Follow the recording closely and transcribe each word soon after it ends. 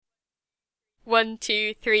1,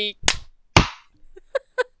 2, 3.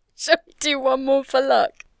 Shall we do one more for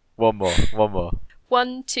luck? One more.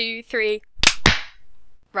 1, 2, 3.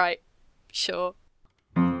 Right, sure.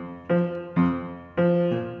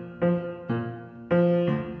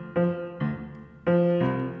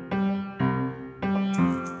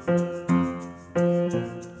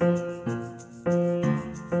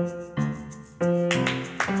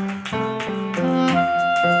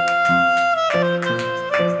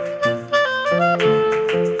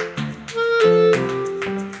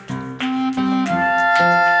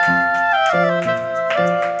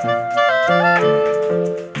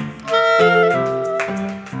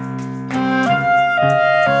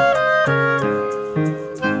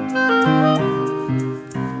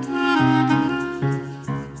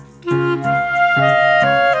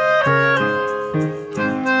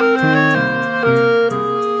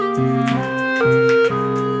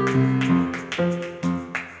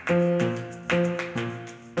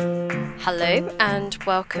 Hello and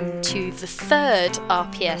welcome to the third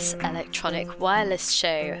RPS Electronic Wireless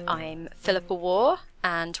Show. I'm Philippa Waugh,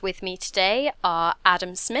 and with me today are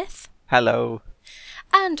Adam Smith Hello.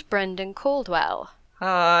 and Brendan Caldwell.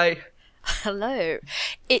 Hi. Hello.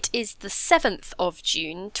 It is the 7th of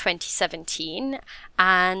June 2017,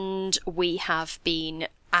 and we have been,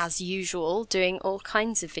 as usual, doing all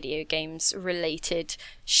kinds of video games related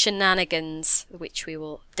shenanigans, which we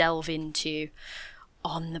will delve into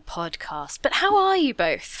on the podcast. But how are you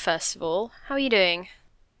both, first of all? How are you doing?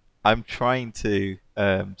 I'm trying to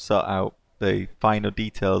sort out the final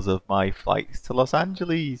details of my flights to Los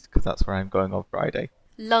Angeles because that's where I'm going on Friday.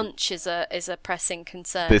 Lunch is a pressing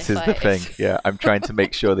concern. This is the thing. Yeah, I'm trying to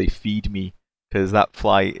make sure they feed me because that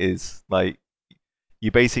flight is like you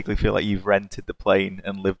basically feel like you've rented the plane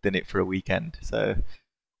and lived in it for a weekend. So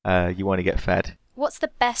you want to get fed. What's the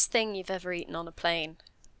best thing you've ever eaten on a plane?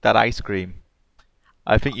 That ice cream.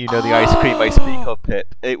 I think you know the ice cream I speak of,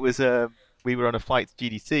 Pip. It was we were on a flight to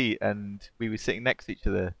GDC and we were sitting next to each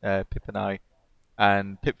other, Pip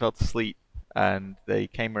and Pip fell asleep and they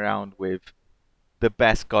came around with the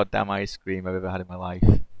best goddamn ice cream I've ever had in my life.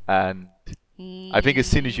 And I think as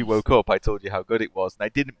soon as you woke up, I told you how good it was, and I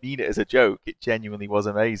didn't mean it as a joke. It genuinely was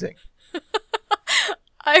amazing.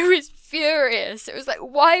 I was furious. It was like,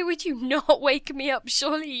 why would you not wake me up?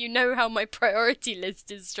 Surely you know how my priority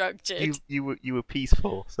list is structured. You were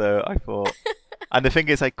peaceful, so I thought. And the thing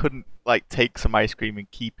is, I couldn't like take some ice cream and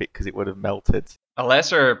keep it because it would have melted. A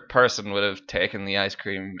lesser person would have taken the ice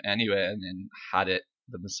cream anyway and then had it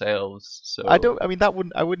themselves. So I mean, I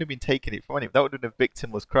wouldn't have been taking it from anyone. That would have been a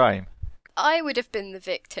victimless crime. I would have been the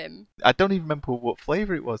victim. I don't even remember what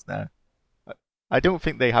flavour it was now. I don't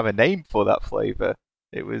think they have a name for that flavour.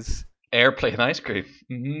 It was airplane ice cream.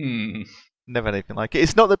 Mm. never anything like it.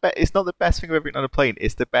 It's not the best thing I've ever eaten on a plane.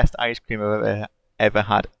 It's the best ice cream I've ever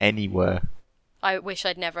had anywhere. I wish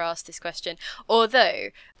I'd never asked this question. Although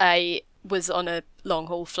I was on a long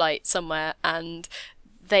haul flight somewhere and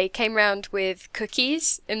they came round with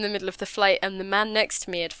cookies in the middle of the flight and the man next to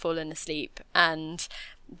me had fallen asleep and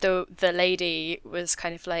the lady was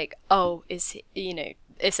kind of like, oh, is he,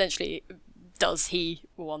 essentially, does he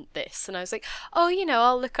want this? And I was like, oh,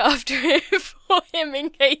 I'll look after it for him in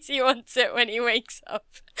case he wants it when he wakes up.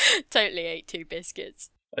 Totally ate 2 biscuits.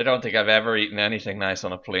 I don't think I've ever eaten anything nice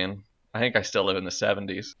on a plane. I think I still live in the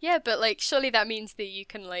 70s. Yeah, but surely that means that you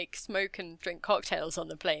can smoke and drink cocktails on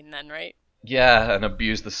the plane then, right? Yeah, and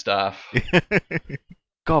abuse the staff.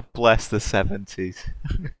 God bless the 70s.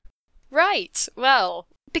 Right, well,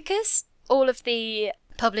 because all of the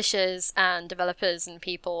publishers and developers and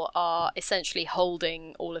people are essentially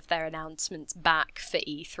holding all of their announcements back for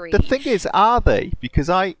E3. The thing is, are they? Because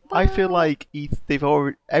I feel Well- like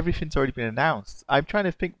everything's already been announced. I'm trying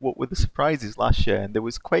to think what were the surprises last year, and there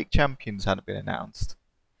was Quake Champions hadn't been announced.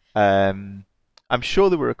 I'm sure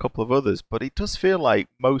there were a couple of others, but it does feel like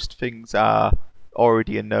most things are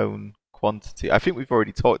already a known quantity. I think we've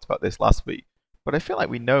already talked about this last week, but I feel like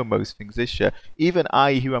we know most things this year. Even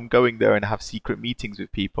I, who am going there and have secret meetings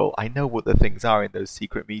with people, I know what the things are in those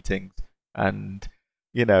secret meetings. And,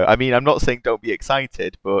 I mean, I'm not saying don't be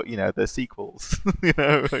excited, but, they're sequels.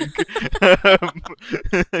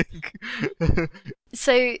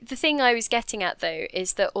 So the thing I was getting at though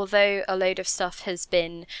is that although a load of stuff has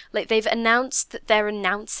been they've announced that they're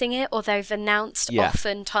announcing it, or they've announced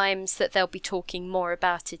oftentimes that they'll be talking more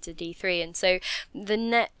about it at E3, and so the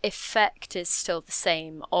net effect is still the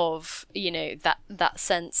same of that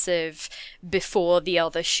sense of before the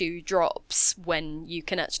other shoe drops, when you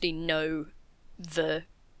can actually know the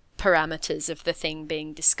parameters of the thing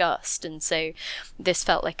being discussed. And so this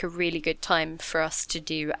felt like a really good time for us to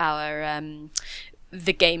do our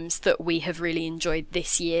the games that we have really enjoyed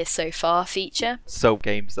this year so far feature. So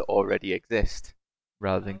games that already exist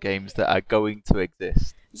rather than games that are going to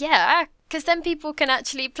exist. Yeah, because then people can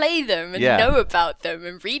actually play them and Yeah. know about them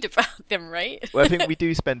and read about them, right? Well, I think we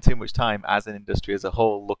do spend too much time as an industry as a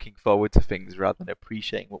whole looking forward to things rather than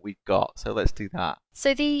appreciating what we've got. So let's do that.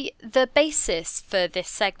 So the basis for this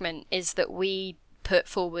segment is that we put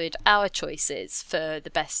forward our choices for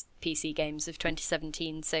the best PC games of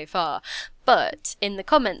 2017 so far. But in the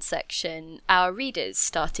comments section, our readers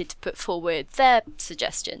started to put forward their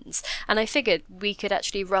suggestions, and I figured we could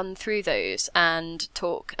actually run through those and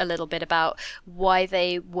talk a little bit about why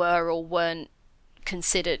they were or weren't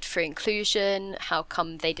considered for inclusion. How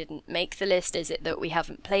come they didn't make the list? Is it that we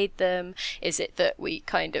haven't played them? Is it that we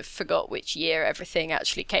kind of forgot which year everything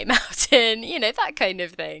actually came out in? You know, that kind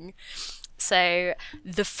of thing. So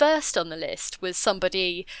the first on the list was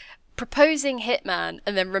somebody proposing Hitman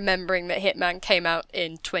and then remembering that Hitman came out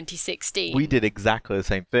in 2016. We did exactly the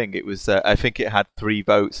same thing. It was, I think it had 3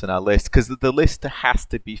 votes on our list, because the list has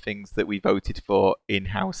to be things that we voted for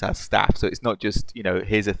in-house as staff. So it's not just,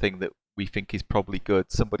 here's a thing that we think is probably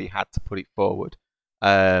good. Somebody had to put it forward.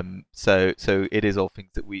 So it is all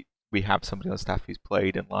things that we have somebody on staff who's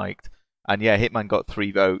played and liked. And yeah, Hitman got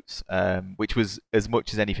 3 votes, which was as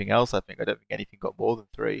much as anything else, I think. I don't think anything got more than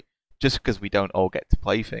 3, just because we don't all get to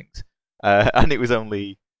play things. And it was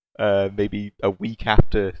only maybe a week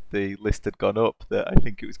after the list had gone up that I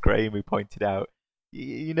think it was Graham who pointed out,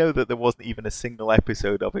 you know, that there wasn't even a single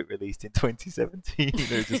episode of it released in 2017.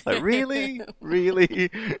 It was just like, really?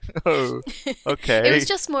 Really? Oh, okay. It was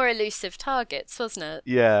just more elusive targets, wasn't it?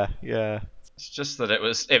 Yeah. It's just that it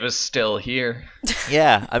was still here.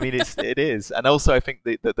 Yeah, I mean it is, and also I think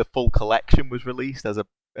that the full collection was released as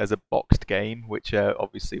a boxed game, which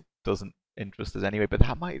obviously doesn't interest us anyway. But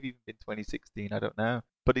that might have even been 2016. I don't know.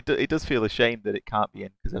 But it does feel a shame that it can't be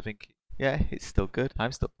in, because I think it's still good.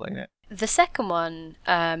 I'm still playing it. The second one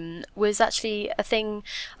was actually a thing,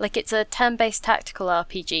 like it's a turn-based tactical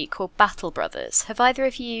RPG called Battle Brothers. Have either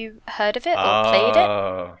of you heard of it or played it?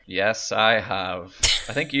 Oh, yes, I have.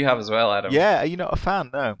 I think you have as well, Adam. Yeah, are you not a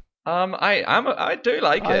fan? No. I do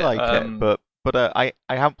like it. I like it, but I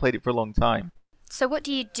haven't played it for a long time. So what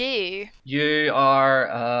do you do? You are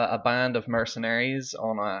a band of mercenaries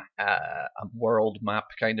on a world map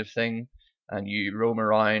kind of thing, and you roam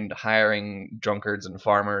around hiring drunkards and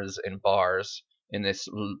farmers in bars in this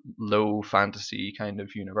low fantasy kind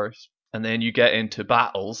of universe. And then you get into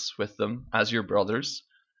battles with them as your brothers,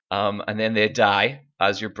 and then they die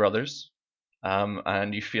as your brothers.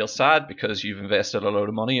 And you feel sad because you've invested a load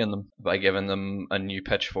of money in them by giving them a new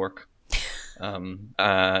pitchfork. And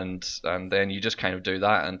then you just kind of do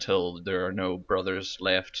that until there are no brothers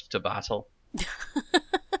left to battle.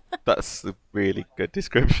 That's a really good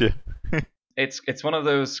description. It's one of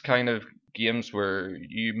those kind of games where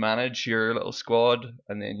you manage your little squad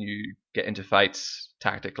and then you get into fights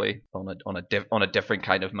tactically on a different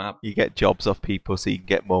kind of map. You get jobs off people, so you can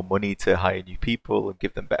get more money to hire new people and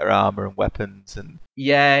give them better armor and weapons. And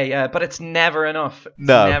yeah, but it's never enough. It's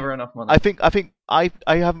No. never enough money. I think I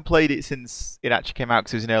haven't played it since it actually came out,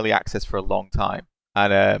 because it was in early access for a long time,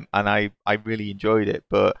 and I really enjoyed it.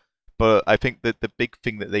 But I think that the big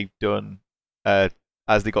thing that they've done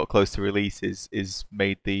as they got close to release is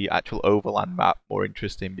made the actual Overland map more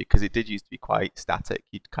interesting, because it did used to be quite static.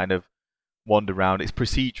 You'd kind of wander around. It's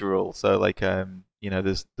procedural, so like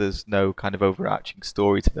there's no kind of overarching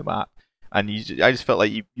story to the map, and I just felt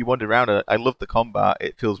like you wander around. I love the combat.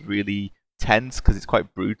 It feels really tense because it's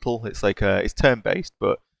quite brutal. It's like it's turn based,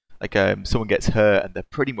 but like someone gets hurt and they're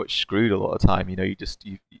pretty much screwed a lot of the time.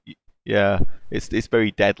 Yeah, it's very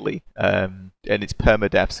deadly, and it's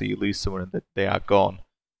permadeath, so you lose someone and they are gone.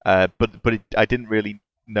 But I didn't really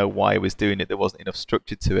know why I was doing it. There wasn't enough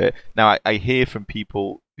structure to it. Now I hear from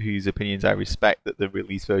people whose opinions I respect that the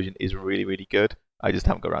release version is really, really good. I just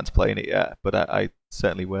haven't got around to playing it yet, but I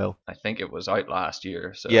certainly will. I think it was out last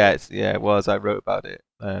year. So Yeah, it was. I wrote about it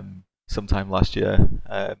sometime last year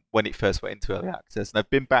when it first went into early access, and I've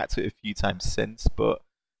been back to it a few times since, but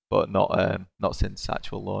not since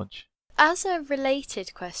actual launch. As a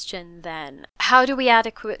related question then, how do we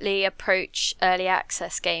adequately approach early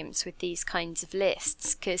access games with these kinds of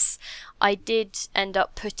lists? Because I did end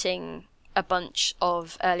up putting a bunch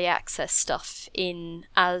of early access stuff in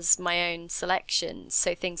as my own selections,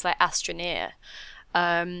 so things like Astroneer,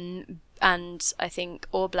 and I think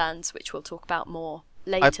Orblands, which we'll talk about more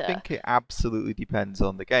later. I think it absolutely depends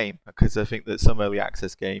on the game, because I think that some early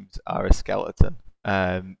access games are a skeleton.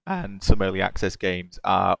 And some early access games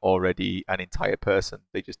are already an entire person.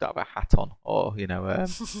 They just have a hat on, or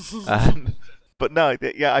But no,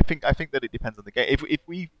 yeah, I think that it depends on the game. If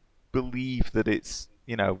we believe that it's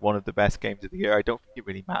one of the best games of the year, I don't think it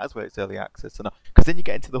really matters whether it's early access or not, because then you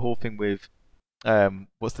get into the whole thing with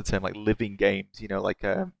what's the term, like living games, like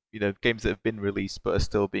games that have been released but are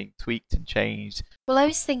still being tweaked and changed. Well, I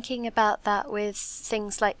was thinking about that with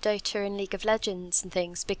things like Dota and League of Legends and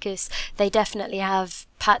things, because they definitely have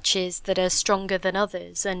patches that are stronger than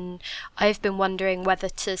others, and I've been wondering whether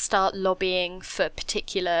to start lobbying for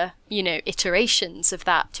particular, iterations of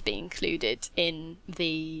that to be included in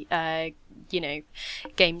the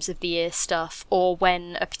games of the year stuff, or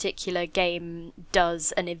when a particular game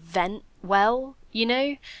does an event well,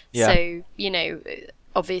 Yeah. So,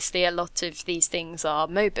 obviously a lot of these things are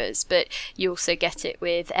MOBAs, but you also get it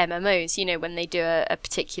with MMOs, when they do a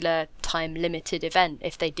particular time limited event.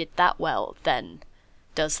 If they did that well, then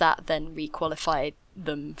does that then requalify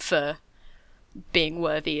them for being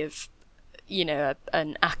worthy of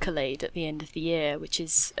an accolade at the end of the year, which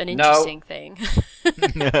is an interesting thing.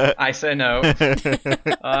 I say no.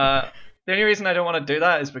 The only reason I don't want to do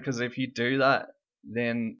that is because if you do that,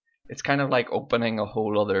 then it's kind of like opening a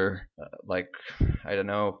whole other, I don't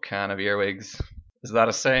know, can of earwigs. Is that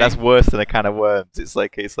a saying? That's worse than a can of worms. It's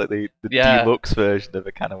like the Yeah. deluxe version of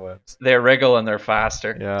a can of worms. They wriggle and they're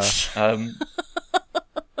faster. Yeah.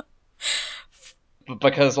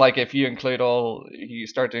 Because if you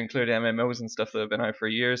start to include MMOs and stuff that have been out for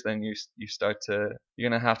years, then you're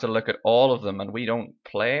gonna have to look at all of them, and we don't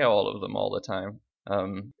play all of them all the time.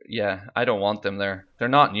 Yeah, I don't want them there. They're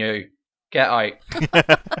not new. Get out.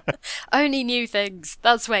 Only new things.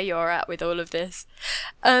 That's where you're at with all of this.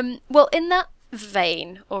 Well, in that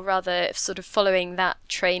vein, or rather sort of following that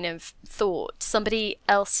train of thought, somebody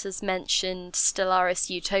else has mentioned Stellaris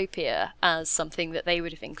Utopia as something that they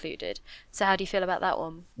would have included. So how do you feel about that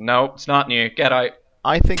one? No, it's not new. Get out.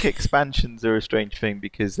 I think expansions are a strange thing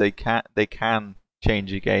because they can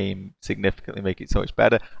change a game significantly, make it so much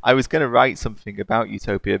better. I was going to write something about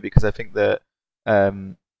Utopia because I think that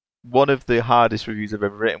one of the hardest reviews I've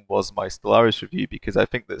ever written was my Stellaris review, because I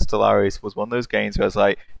think that Stellaris was one of those games where I was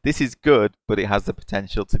like, this is good, but it has the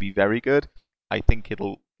potential to be very good. I think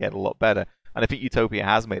it'll get a lot better. And I think Utopia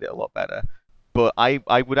has made it a lot better. But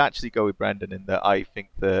I would actually go with Brendan in that I think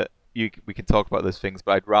that we can talk about those things,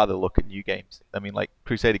 but I'd rather look at new games. I mean, like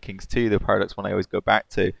Crusader Kings 2, the Paradox one I always go back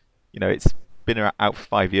to, it's been out for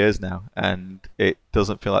 5 years now, and it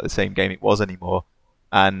doesn't feel like the same game it was anymore.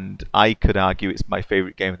 And I could argue it's my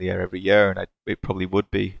favourite game of the year every year, and it probably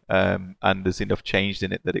would be. And there's enough changed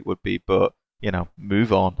in it that it would be, but,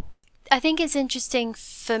 move on. I think it's interesting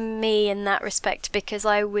for me in that respect, because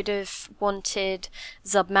I would have wanted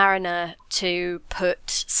Submariner to put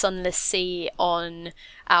Sunless Sea on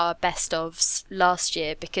our best ofs last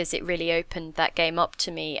year, because it really opened that game up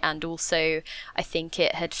to me, and also I think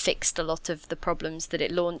it had fixed a lot of the problems that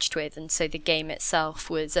it launched with, and so the game itself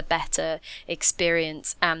was a better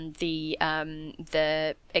experience, and the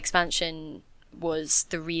expansion was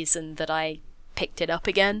the reason that I picked it up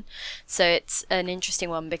again. So it's an interesting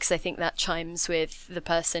one, because I think that chimes with the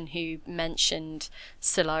person who mentioned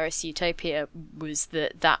Stellaris Utopia, was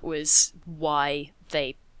that was why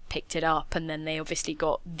they picked it up, and then they obviously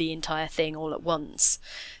got the entire thing all at once.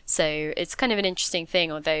 So it's kind of an interesting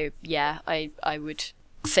thing, although yeah, I would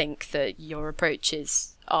think that your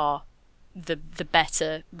approaches are the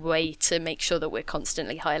better way to make sure that we're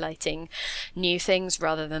constantly highlighting new things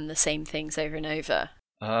rather than the same things over and over.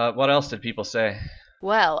 What else did people say?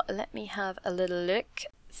 Well, let me have a little look.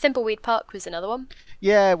 Thimbleweed Park was another one.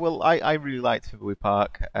 Yeah, well, I really liked Thimbleweed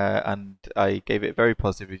Park, and I gave it a very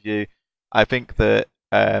positive review. I think that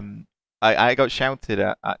I got shouted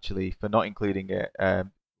at, actually, for not including it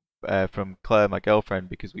from Claire, my girlfriend,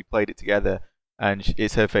 because we played it together, and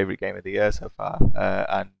it's her favourite game of the year so far.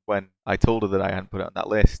 And when I told her that I hadn't put it on that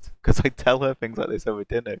list, because I tell her things like this over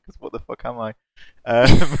dinner, because what the fuck am I?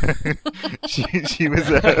 She was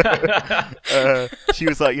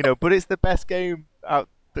like, but it's the best game out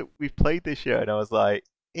that we've played this year, and I was like,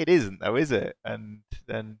 it isn't though, is it? And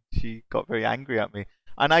then she got very angry at me,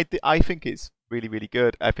 and I think it's really, really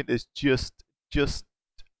good. I think there's just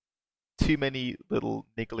too many little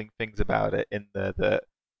niggling things about it in there that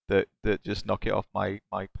just knock it off my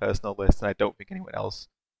personal list, and I don't think anyone else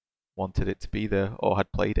wanted it to be there or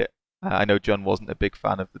had played it. I know John wasn't a big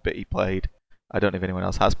fan of the bit he played. I don't know if anyone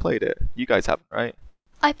else has played it. You guys haven't, right?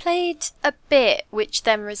 I played a bit, which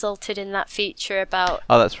then resulted in that feature about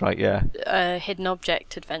Oh, that's right, yeah. Hidden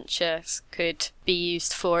object adventures could be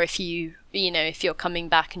used for if if you're coming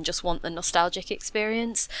back and just want the nostalgic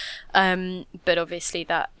experience. But obviously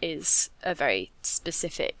that is a very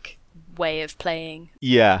specific way of playing.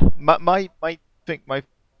 Yeah, my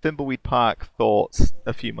Thimbleweed Park thoughts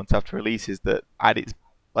a few months after release is that at its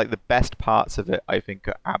like the best parts of it, I think,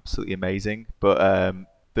 are absolutely amazing. But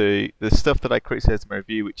the stuff that I criticized in my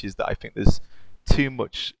review, which is that I think there's too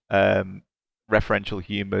much referential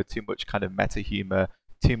humor, too much kind of meta humor,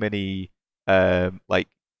 too many like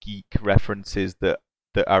geek references that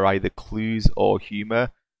are either clues or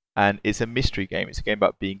humor. And it's a mystery game. It's a game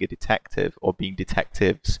about being a detective or being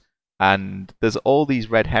detectives. And there's all these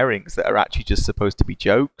red herrings that are actually just supposed to be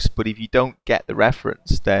jokes. But if you don't get the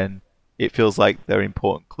reference, then it feels like they're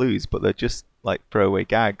important clues, but they're just like throwaway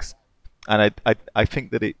gags. And I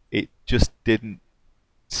think that it just didn't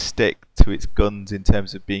stick to its guns in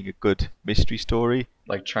terms of being a good mystery story.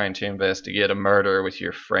 Like trying to investigate a murder with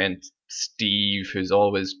your friend Steve, who's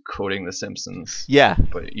always quoting The Simpsons. Yeah,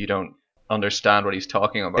 But you don't understand what he's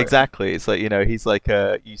talking about. exactly. It's like, he's like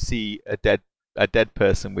you see a dead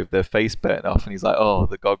person with their face burnt off, and he's like, oh,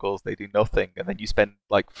 the goggles, they do nothing. And then you spend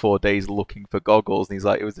like 4 days looking for goggles, and he's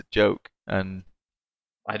like, it was a joke. And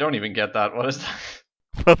I don't even get that. What is that?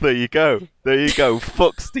 well, there you go.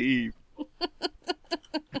 Fuck Steve.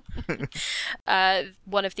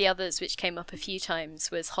 One of the others which came up a few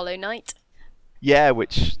times was Hollow Knight. Yeah,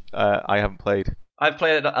 which I haven't played. I've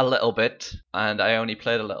played it a little bit, and I only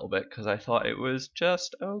played a little bit because I thought it was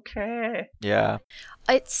just okay. Yeah.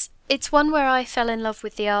 It's one where I fell in love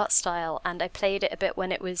with the art style, and I played it a bit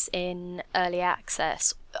when it was in early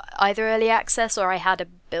access. Either early access or I had a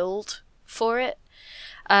build for it.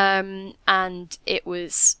 And it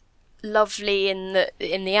was lovely in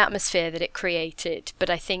the atmosphere that it created, but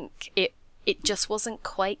I think it just wasn't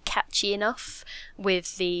quite catchy enough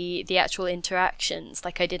with the actual interactions.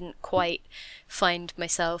 Like, I didn't quite find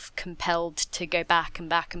myself compelled to go back and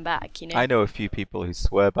back and back, I know a few people who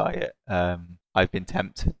swear by it. I've been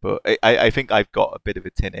tempted, but I think I've got a bit of a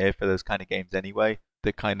tin ear for those kind of games anyway.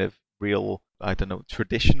 The kind of real, I don't know,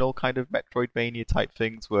 traditional kind of Metroidvania type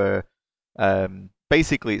things where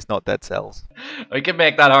basically it's not Dead Cells. We can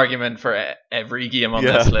make that argument for every game on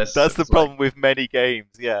this list. That's the problem with many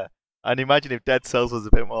games, yeah. And imagine if Dead Cells was a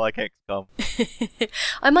bit more like XCOM.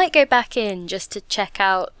 I might go back in just to check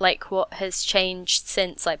out like what has changed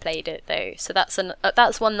since I played it, though. So that's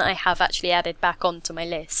one that I have actually added back onto my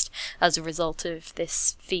list as a result of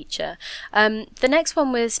this feature. The next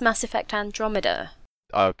one was Mass Effect Andromeda.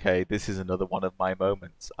 Okay, this is another one of my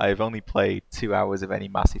moments. I've only played 2 hours of any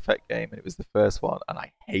Mass Effect game, and it was the first one, and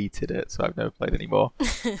I hated it, so I've never played anymore.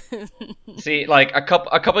 See, like a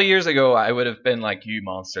couple of years ago, I would have been like, "You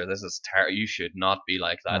monster, this is terrible. You should not be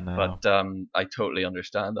like that." But I totally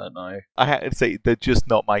understand that now. I have to say they're just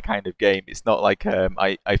not my kind of game. It's not like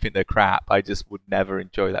I think they're crap. I just would never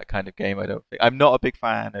enjoy that kind of game. I don't think. I'm not a big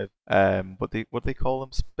fan of what do they call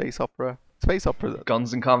them? Space opera.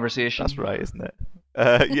 Guns and Conversation. That's right, isn't it?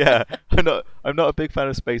 Yeah, I'm not a big fan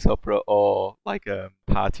of space opera or like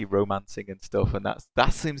party romancing and stuff, and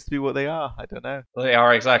that seems to be what they are. I don't know. They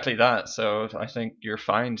are exactly that. So I think you're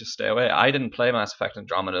fine. Just stay away. I didn't play Mass Effect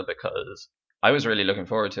Andromeda because I was really looking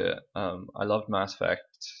forward to it. I loved Mass Effect.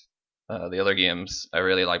 The other games, I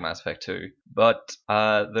really like Mass Effect 2. But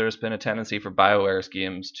there's been a tendency for BioWare's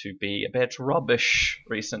games to be a bit rubbish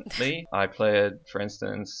recently. I played, for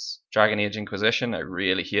instance, Dragon Age Inquisition. I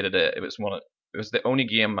really hated it. It was the only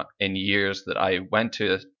game in years that I went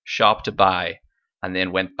to a shop to buy and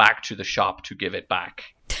then went back to the shop to give it back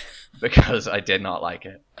because I did not like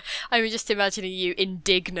it. I'm just imagining you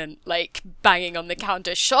indignant, like banging on the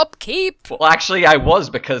counter, "Shopkeep!" Well, actually, I was,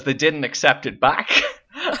 because they didn't accept it back.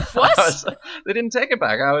 What? They didn't take it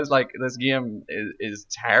back. I was like, this game is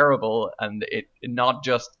terrible, and it not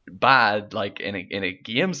just bad, like in a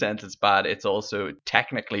game sense it's bad, it's also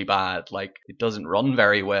technically bad. Like, it doesn't run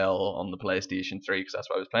very well on the PlayStation 3 because that's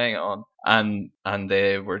what I was playing it on. And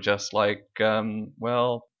they were just like,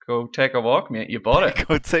 well, go take a walk, mate. You bought it.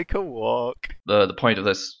 Go take a walk. The point of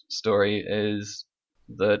this story is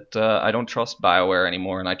that I don't trust BioWare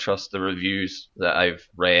anymore, and I trust the reviews that I've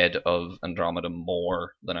read of Andromeda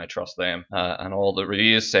more than I trust them. And all the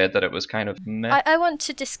reviews said that it was kind of meh. I want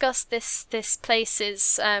to discuss this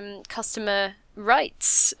place's customer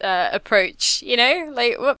rights approach.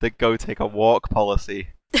 Like what? The go take a walk policy.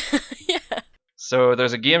 Yeah. So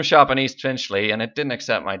there's a game shop in East Finchley, and it didn't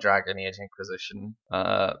accept my Dragon Age Inquisition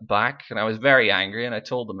back, and I was very angry, and I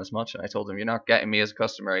told them as much, and I told them, you're not getting me as a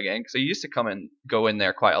customer again, because I used to go in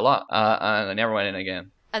there quite a lot, and I never went in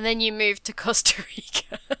again. And then you moved to Costa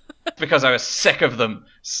Rica. Because I was sick of them,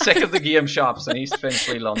 sick of the game shops in East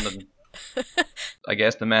Finchley, London. I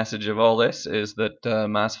guess the message of all this is that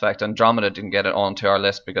Mass Effect Andromeda didn't get it onto our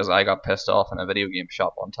list because I got pissed off in a video game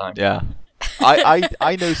shop one time. Yeah.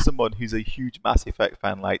 I know someone who's a huge Mass Effect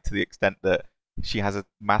fan, like to the extent that She has a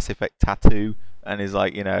Mass Effect tattoo, and is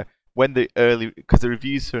like, when because the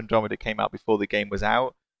reviews for Andromeda came out before the game was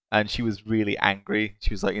out, and she was really angry.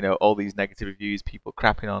 She was like, all these negative reviews, people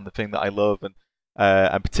crapping on the thing that I love,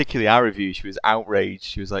 and particularly our review, she was outraged.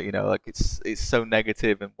 She was like, like it's so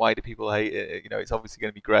negative, and why do people hate it? It's obviously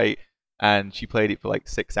going to be great. And she played it for like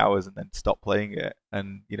 6 hours and then stopped playing it.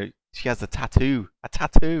 And she has a tattoo,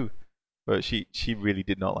 but she really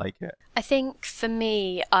did not like it. I think for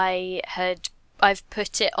me, I've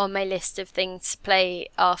put it on my list of things to play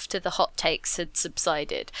after the hot takes had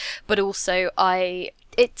subsided. But also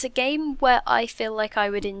it's a game where I feel like I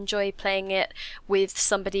would enjoy playing it with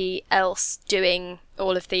somebody else doing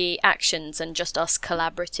all of the actions and just us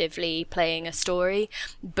collaboratively playing a story.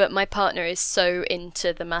 But my partner is so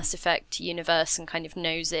into the Mass Effect universe and kind of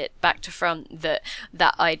knows it back to front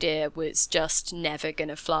that idea was just never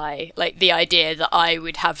gonna fly. Like, the idea that I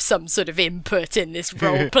would have some sort of input in this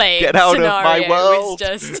role-playing Get out scenario of my world!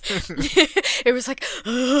 was just it was like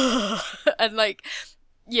and like,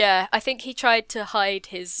 yeah, I think he tried to hide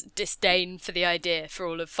his disdain for the idea for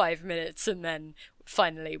all of 5 minutes, and then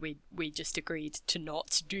finally we just agreed to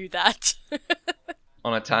not do that.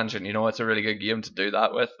 On a tangent, it's a really good game to do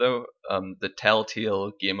that with, though. The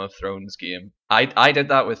Telltale Game of Thrones game. I did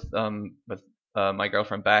that with my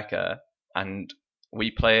girlfriend Becca, and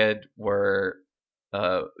we played where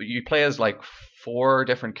you play as like 4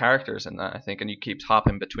 different characters in that, I think, and you keep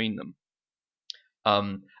hopping between them.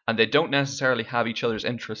 And they don't necessarily have each other's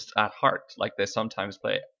interests at heart. Like, they sometimes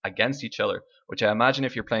play against each other, which I imagine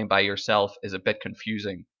if you're playing by yourself is a bit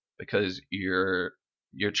confusing, because you're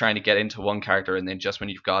trying to get into one character, and then just when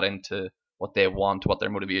you've got into what they want, what their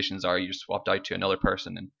motivations are, you swapped out to another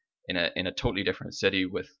person in a totally different city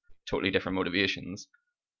with totally different motivations.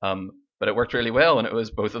 But it worked really well when it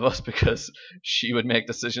was both of us, because she would make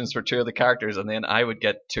decisions for 2 of the characters, and then I would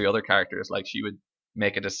get 2 other characters. Like, she would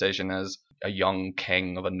make a decision as a young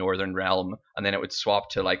king of a northern realm, and then it would swap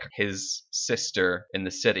to like his sister in the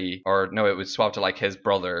city, or no, it would swap to like his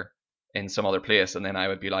brother in some other place, and then I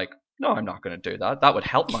would be like, no, I'm not going to do that. That would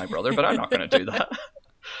help my brother, but I'm not going to do that.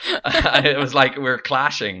 And it was like we're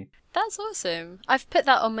clashing. That's awesome. I've put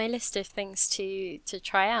that on my list of things to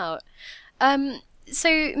try out.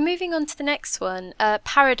 So moving on to the next one,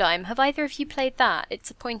 Paradigm. Have either of you played that? It's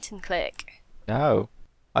a point and click. No,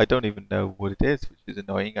 I don't even know what it is, which is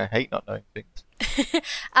annoying. I hate not knowing things.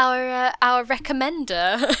 Our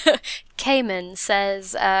recommender, Cayman,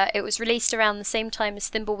 says it was released around the same time as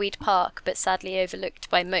Thimbleweed Park, but sadly overlooked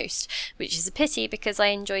by most, which is a pity because I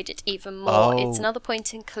enjoyed it even more. It's another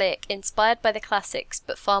point and click, inspired by the classics,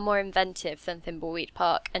 but far more inventive than Thimbleweed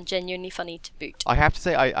Park, and genuinely funny to boot. I have to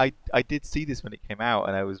say, I did see this when it came out,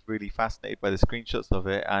 and I was really fascinated by the screenshots of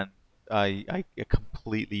it, and I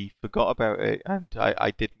completely forgot about it, and I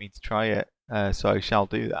did mean to try it, so I shall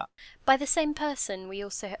do that. By the same person, we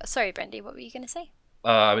also... Sorry, Brendy, what were you going to say?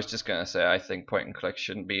 I was just going to say, I think point and click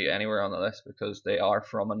shouldn't be anywhere on the list because they are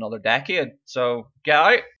from another decade, so get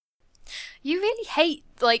out! You really hate,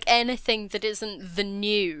 like, anything that isn't the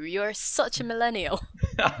new. You're such a millennial.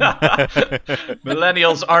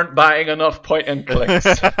 Millennials aren't buying enough point and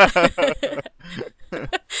clicks.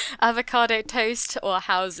 Avocado toast or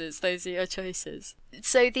houses, those are your choices.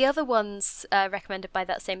 So the other ones recommended by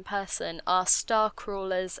that same person are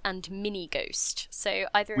Starcrawlers and Mini Ghost. So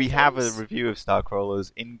either we of have those... a review of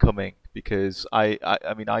Starcrawlers incoming, because I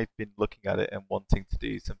mean, I've been looking at it and wanting to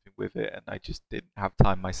do something with it, and I just didn't have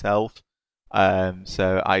time myself.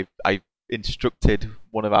 So I've instructed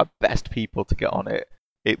one of our best people to get on it.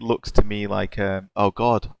 It looks to me like oh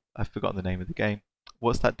god, I've forgotten the name of the game.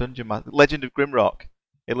 What's that dungeon master? Legend of Grimrock.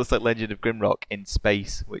 It looks like Legend of Grimrock in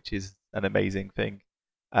space, which is an amazing thing.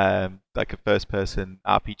 Like a first-person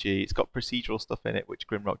RPG. It's got procedural stuff in it, which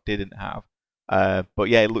Grimrock didn't have. But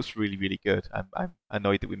yeah, it looks really, really good. I'm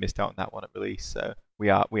annoyed that we missed out on that one at release, so we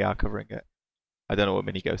are covering it. I don't know what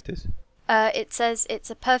Mini Ghost is. It says it's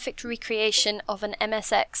a perfect recreation of an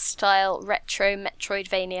MSX-style retro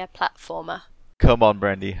Metroidvania platformer. Come on,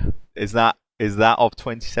 Brendy. Is that of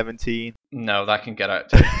 2017? No, that can get out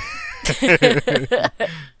too.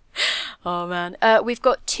 Oh man. We've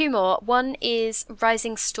got 2 more. One is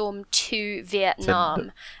Rising Storm 2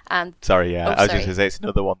 Vietnam. And sorry, yeah. Oh, I was sorry. just going to say it's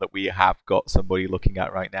another one that we have got somebody looking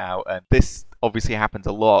at right now. And this obviously happens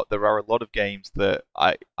a lot. There are a lot of games that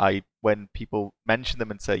I when people mention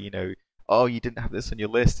them and say, oh, you didn't have this on your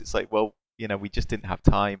list, it's like, well, we just didn't have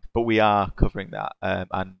time. But we are covering that,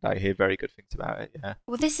 and I hear very good things about it. Yeah.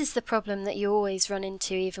 Well, this is the problem that you always run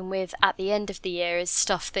into, even with at the end of the year, is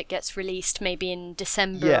stuff that gets released maybe in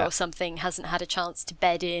December Yeah. or something hasn't had a chance to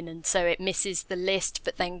bed in, and so it misses the list,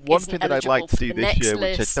 but then One isn't thing that I'd eligible like to for do the this next year, which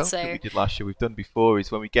I list. don't So think we did last year, we've done before,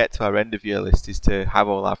 is when we get to our end of year list, is to have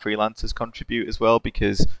all our freelancers contribute as well,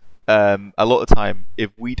 because a lot of time,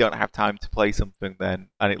 if we don't have time to play something, then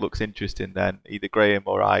and it looks interesting, then either Graham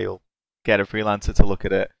or I'll get a freelancer to look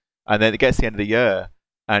at it, and then it gets to the end of the year,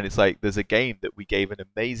 and it's like there's a game that we gave an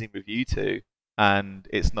amazing review to, and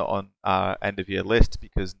it's not on our end of year list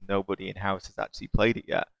because nobody in house has actually played it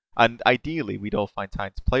yet. And ideally, we'd all find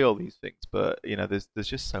time to play all these things, but there's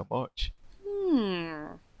just so much.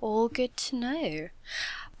 all good to know.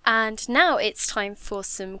 And now it's time for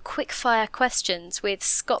some quick-fire questions with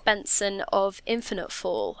Scott Benson of Infinite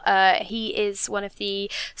Fall. He is one of the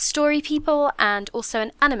story people and also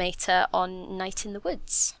an animator on Night in the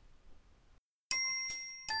Woods.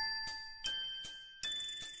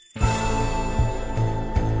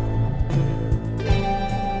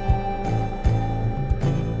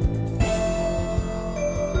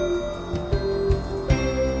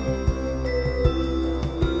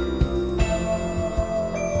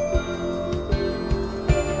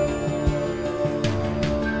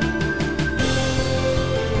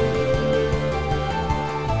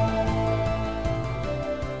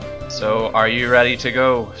 So, are you ready to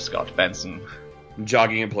go, Scott Benson? I'm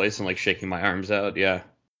jogging in place and like shaking my arms out. Yeah.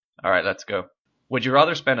 All right, let's go. Would you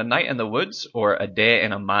rather spend a night in the woods or a day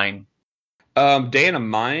in a mine? Day in a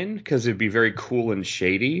mine because it'd be very cool and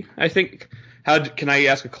shady. I think. Can I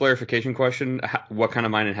ask a clarification question? What kind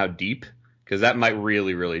of mine and how deep? Because that might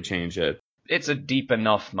really, really change it. It's a deep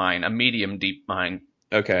enough mine, a medium deep mine.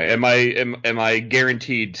 Okay. Am I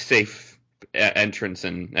guaranteed safe entrance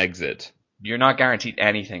and exit? You're not guaranteed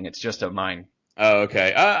anything. It's just a mine. Oh,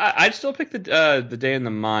 okay. I'd still pick the day in the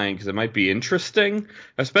mine because it might be interesting.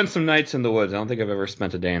 I've spent some nights in the woods. I don't think I've ever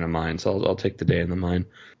spent a day in a mine, so I'll take the day in the mine.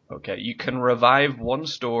 Okay, you can revive one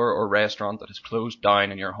store or restaurant that is closed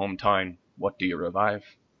down in your hometown. What do you revive?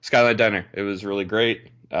 Skyline Diner. It was really great.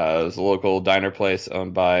 It was a local diner place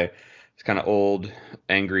owned by this kind of old,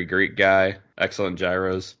 angry Greek guy. Excellent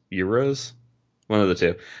gyros. Euros? One of the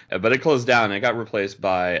two. But it closed down and it got replaced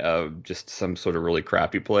by just some sort of really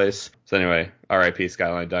crappy place. So anyway, RIP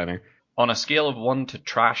Skyline Diner. On a scale of 1 to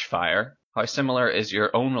trash fire, how similar is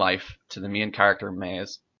your own life to the main character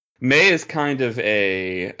Maze? May is kind of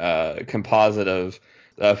a composite of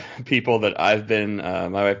people that I've been, my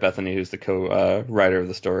wife Bethany, who's the co-writer of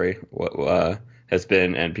the story, has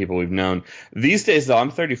been, and people we've known. These days, though,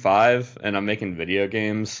 I'm 35 and I'm making video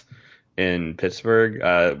games in Pittsburgh.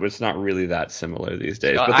 It's not really that similar these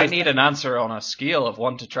days. But But I need an answer on a scale of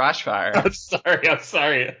 1 to trash fire. I'm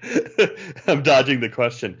sorry. I'm dodging the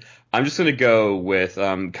question. I'm just going to go with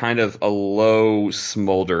kind of a low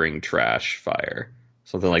smoldering trash fire.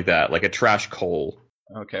 Something like that, like a trash coal.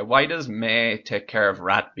 Okay, why does May take care of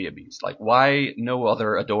rat babies? Like, why no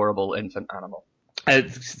other adorable infant animal?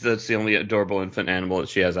 That's the only adorable infant animal that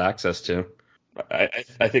she has access to.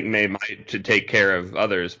 I think May might to take care of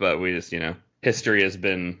others, but we just, history has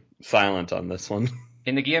been silent on this one.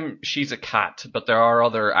 In the game, she's a cat, but there are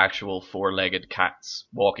other actual four-legged cats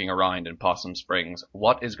walking around in Possum Springs.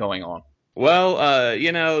 What is going on? Well,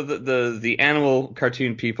 the animal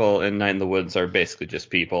cartoon people in Night in the Woods are basically just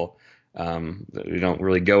people. We don't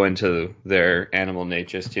really go into their animal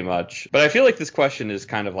natures too much. But I feel like this question is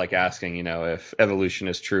kind of like asking, if evolution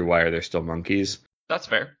is true, why are there still monkeys? That's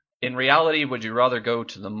fair. In reality, would you rather go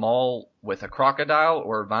to the mall with a crocodile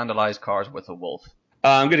or vandalize cars with a wolf?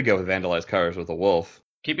 I'm going to go with vandalized cars with a wolf.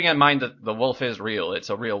 Keeping in mind that the wolf is real,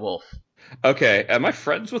 it's a real wolf. Okay, am I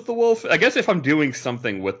friends with the wolf? I guess if I'm doing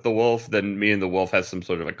something with the wolf, then me and the wolf has some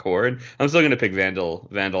sort of accord. I'm still going to pick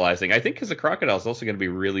vandalizing. I think because the crocodile is also going to be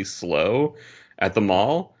really slow at the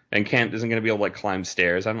mall and isn't going to be able to climb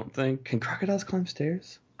stairs, I don't think. Can crocodiles climb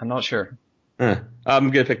stairs? I'm not sure. I'm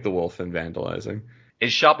going to pick the wolf and vandalizing.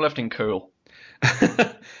 Is shoplifting cool?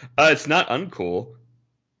 It's not uncool.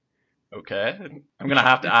 Okay, I'm going to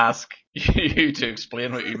have to ask you to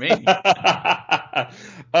explain what you mean.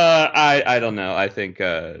 I don't know. I think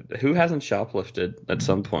who hasn't shoplifted at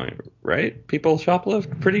some point, right? People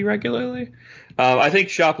shoplift pretty regularly. I think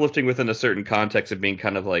shoplifting within a certain context of being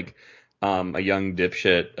kind of like a young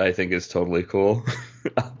dipshit, I think is totally cool.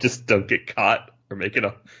 Just don't get caught or make it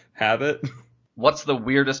a habit. What's the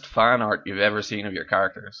weirdest fan art you've ever seen of your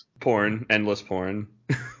characters? Porn, endless porn.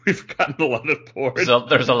 We've gotten a lot of porn. So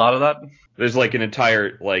there's a lot of that? There's like an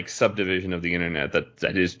entire like subdivision of the internet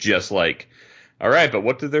that is just like, all right, but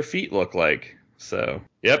what do their feet look like? So,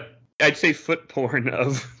 yep. I'd say foot porn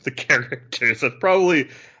of the characters. That's probably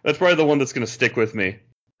the one that's going to stick with me.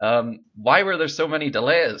 Why were there so many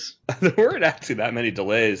delays? There weren't actually that many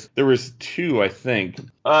delays. There was 2, I think.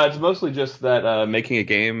 It's mostly just that making a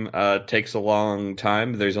game takes a long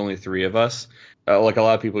time. There's only 3 of us. Like a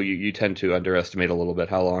lot of people, you tend to underestimate a little bit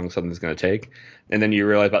how long something's going to take. And then you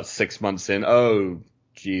realize about 6 months in, oh,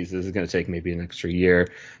 geez, this is going to take maybe an extra year.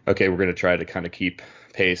 Okay, we're going to try to kind of keep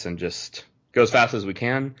pace and just go as fast as we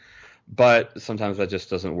can. But sometimes that just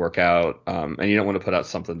doesn't work out. And you don't want to put out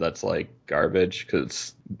something that's like garbage,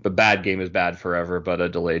 because a bad game is bad forever, but a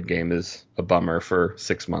delayed game is a bummer for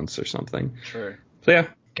 6 months or something. True. So yeah.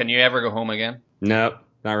 Can you ever go home again? No,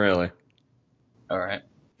 not really. All right.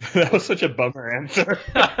 That was such a bummer answer.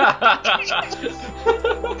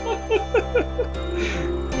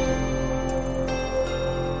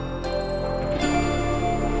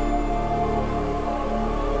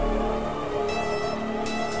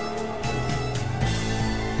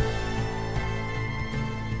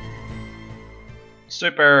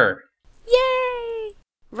 Super. Yay!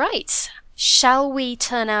 Right. Shall we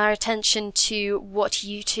turn our attention to what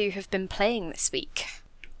you two have been playing this week?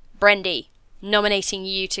 Brendy, nominating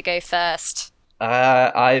you to go first.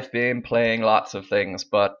 I've been playing lots of things,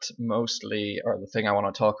 but mostly, or the thing I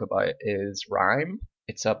want to talk about is Rime.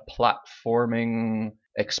 It's a platforming,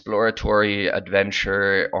 exploratory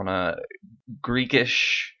adventure on a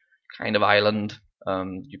Greekish kind of island.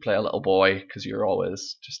 You play a little boy because you're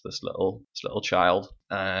always just this little child,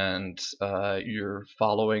 and you're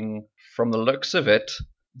following, from the looks of it,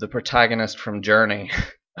 the protagonist from Journey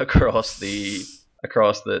across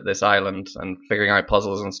this island and figuring out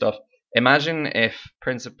puzzles and stuff. Imagine if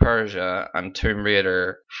Prince of Persia and Tomb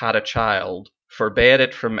Raider had a child, forbade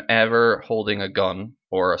it from ever holding a gun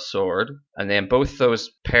or a sword, and then both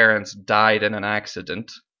those parents died in an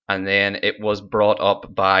accident, and then it was brought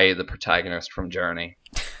up by the protagonist from Journey.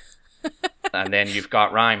 And then you've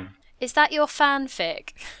got Rime. Is that your fanfic?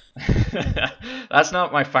 That's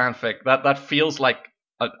not my fanfic. That feels like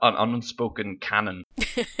an unspoken canon.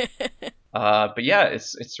 But yeah,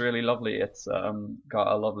 it's really lovely. It's got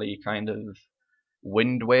a lovely kind of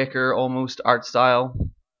Wind Waker almost art style.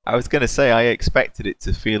 I was going to say I expected it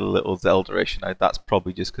to feel a little Zelda-ish, and that's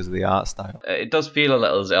probably just because of the art style. It does feel a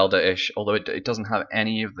little Zelda-ish, although it doesn't have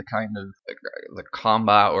any of the kind of the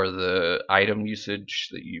combat or the item usage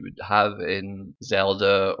that you would have in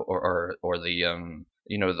Zelda, or the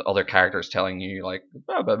the other characters telling you like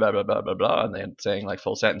blah blah blah blah blah blah blah, and then saying like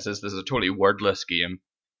full sentences. This is a totally wordless game.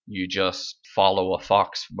 You just follow a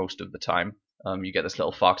fox most of the time. You get this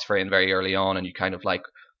little fox friend very early on, and you kind of like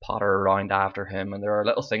potter around after him, and there are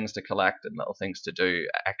little things to collect and little things to do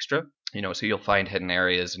extra, so you'll find hidden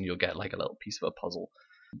areas and you'll get like a little piece of a puzzle,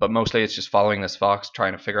 but mostly it's just following this fox,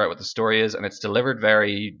 trying to figure out what the story is, and it's delivered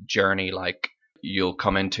very Journey like. You'll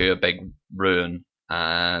come into a big ruin,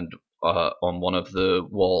 and on one of the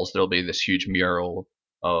walls there'll be this huge mural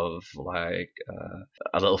of like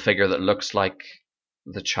a little figure that looks like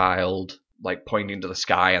the child, like pointing to the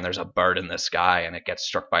sky, and there's a bird in the sky and it gets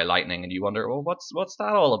struck by lightning, and you wonder, well, what's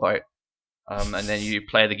that all about? And then you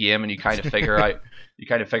play the game and you kind of figure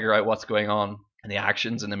out what's going on, and the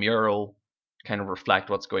actions in the mural kind of reflect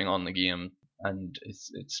what's going on in the game, and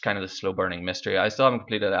it's kind of the slow burning mystery. I still haven't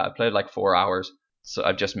completed that. I played like 4 hours, so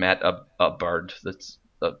I've just met a bird that's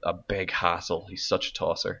a big hassle. He's such a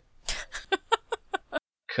tosser.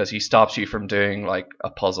 Because he stops you from doing like a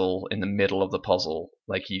puzzle in the middle of the puzzle.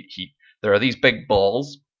 Like there are these big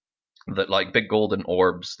balls that like big golden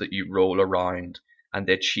orbs that you roll around, and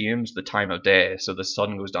they change the time of day. So the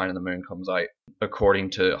sun goes down and the moon comes out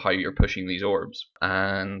according to how you're pushing these orbs.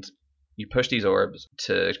 And you push these orbs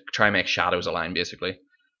to try and make shadows align, basically.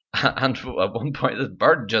 And at one point, the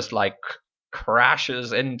bird just like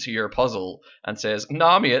crashes into your puzzle and says,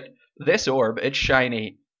 "Nah, mate, this orb, it's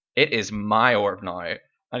shiny. It is my orb now."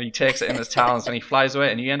 And he takes it in his talons and he flies away,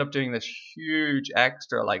 and you end up doing this huge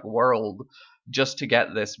extra like world just to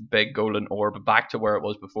get this big golden orb back to where it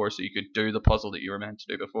was before, so you could do the puzzle that you were meant to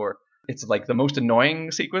do before. It's like the most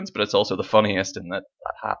annoying sequence, but it's also the funniest in that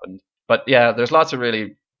happened. But yeah, there's lots of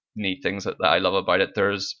really neat things that I love about it.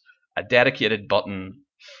 There's a dedicated button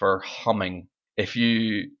for humming. If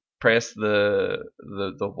you press the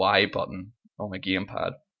Y button on a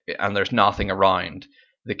gamepad and there's nothing around,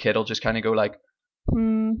 the kid will just kind of go like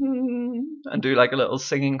and do like a little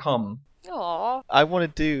singing hum. Aww. I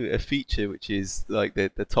want to do a feature which is like the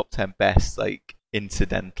top 10 best like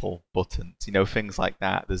incidental buttons, things like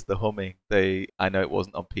that. There's the humming. I know it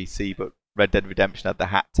wasn't on PC, but Red Dead Redemption had the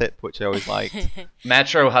hat tip, which I always liked.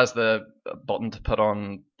 Metro has the button to put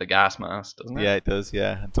on the gas mask, doesn't it? Yeah, it does.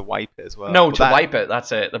 Yeah, and to wipe it as well. No, But to wipe it.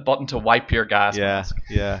 That's it. The button to wipe your gas Yeah, mask.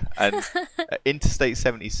 yeah. And Interstate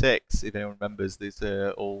 76, if anyone remembers, there's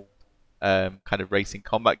a old kind of racing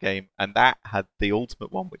combat game, and that had the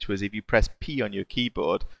ultimate one, which was if you press P on your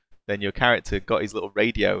keyboard, then your character got his little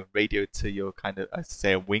radio to your kind of, I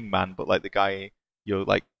say a wingman, but like the guy, your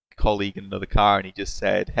like colleague in another car, and he just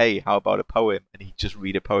said, "Hey, how about a poem?" And he'd just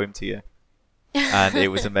read a poem to you, and it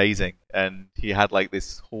was amazing. And he had like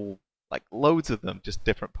this whole, like loads of them, just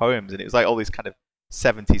different poems, and it was like all this kind of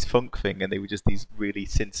 70s funk thing, and they were just these really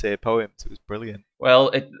sincere poems. It was brilliant.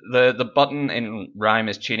 Well, the button in Rhyme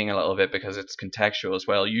is cheating a little bit because it's contextual as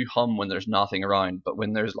well. You hum when there's nothing around, but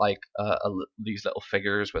when there's like these little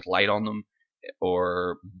figures with light on them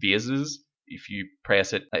or vases, if you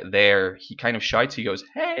press it there, he kind of shouts. He goes,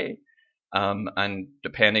 "Hey!" And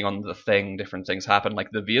depending on the thing, different things happen.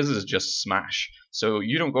 Like the vases just smash, so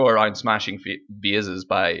you don't go around smashing vases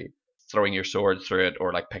by throwing your sword through it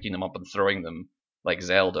or like picking them up and throwing them like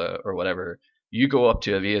Zelda or whatever. You go up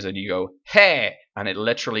to a vase and you go, "Hey!" and it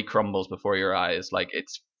literally crumbles before your eyes, like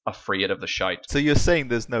it's afraid of the shout. So you're saying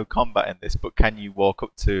there's no combat in this, but can you walk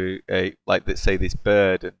up to a, like, let's say this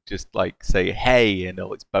bird and just like say "Hey," and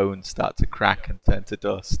all its bones start to crack and turn to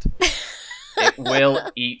dust? It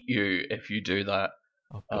will eat you if you do that.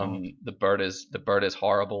 Oh, God. The bird is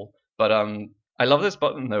horrible. But I love this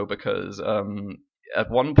button though because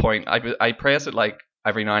at one point I press it like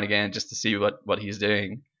every now and again just to see what he's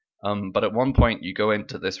doing. But at one point you go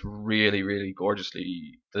into this really really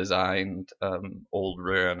gorgeously designed old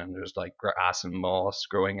ruin, and there's like grass and moss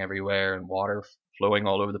growing everywhere and water flowing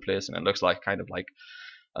all over the place, and it looks like kind of like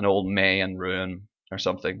an old Mayan ruin or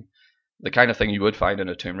something. The kind of thing you would find in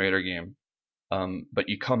a Tomb Raider game. But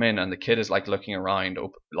you come in and the kid is like looking around,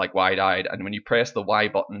 like wide-eyed, and when you press the Y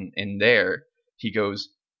button in there, he goes,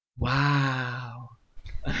 "Wow!"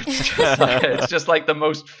 It's just like the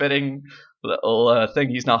most fitting little thing.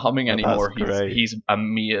 He's not humming Oh, anymore. that's great. He's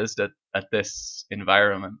amazed at this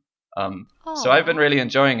environment. So I've been really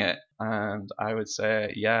enjoying it, and I would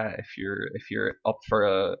say, yeah, if you're up for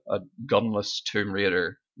a gunless Tomb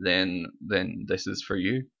Raider, then this is for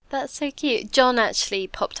you. That's so cute. John actually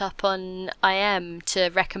popped up on IM to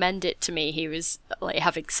recommend it to me. He was like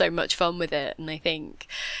having so much fun with it, and I think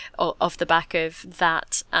off the back of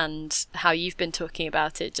that and how you've been talking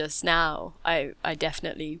about it just now, I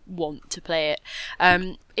definitely want to play it.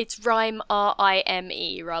 It's Rhyme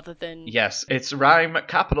RIME rather than Yes, it's Rhyme,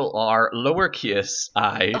 capital R, lowercase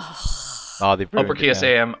I, Oh, they've ruined it uppercase now.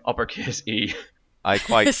 AM, uppercase E. I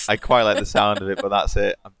quite like the sound of it, but that's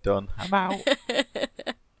it. I'm done. I'm out.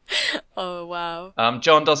 Oh wow.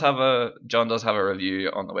 John does have a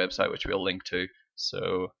review on the website which we'll link to,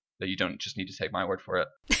 so that you don't just need to take my word for it.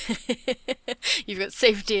 You've got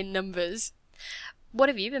safety in numbers. What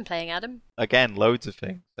have you been playing, Adam? Again, loads of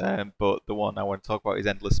things. But the one I want to talk about is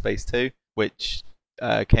Endless Space 2, which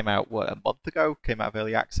came out a month ago. Came out of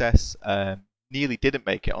early access. Nearly didn't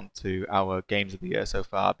make it onto our games of the year so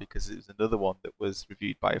far because it was another one that was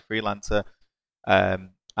reviewed by a freelancer,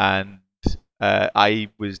 and I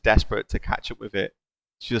was desperate to catch up with it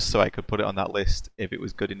just so I could put it on that list if it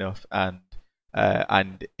was good enough, and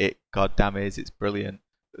it goddamn is, it's brilliant.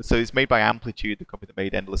 So it's made by Amplitude, the company that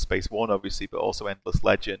made Endless Space 1 obviously, but also Endless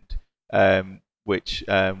Legend, which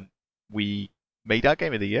we made our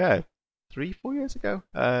game of the year 3-4 years ago.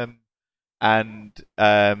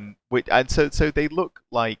 So they look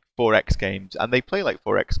like 4X games, and they play like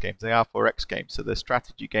 4X games. They are 4X games, so they're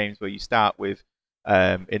strategy games where you start with,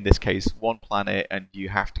 in this case, one planet, and you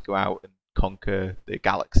have to go out and conquer the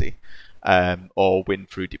galaxy, or win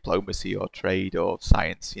through diplomacy or trade or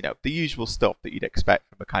science. You know, the usual stuff that you'd expect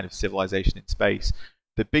from a kind of civilization in space.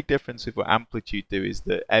 The big difference with what Amplitude do is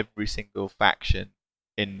that every single faction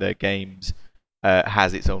in their games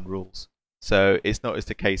has its own rules. So it's not just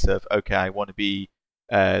a case of, okay, I want to be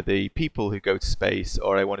the people who go to space,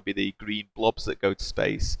 or I want to be the green blobs that go to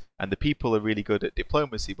space, and the people are really good at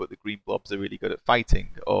diplomacy, but the green blobs are really good at fighting,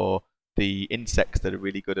 or the insects that are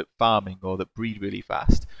really good at farming or that breed really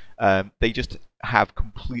fast. They just have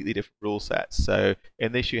completely different rule sets. So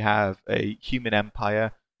in this you have a human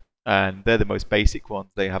empire, and they're the most basic ones.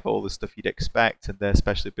 They have all the stuff you'd expect, and their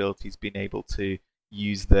special abilities being able to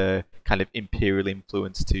use the kind of imperial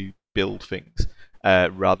influence to build things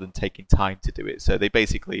rather than taking time to do it. So they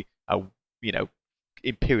basically are,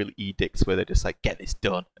 imperial edicts where they're just like, get this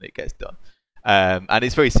done, and it gets done. And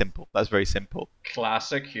it's very simple. That's very simple.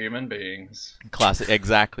 Classic human beings. Classic,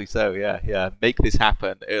 exactly. So yeah. Make this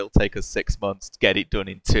happen. It'll take us 6 months to get it done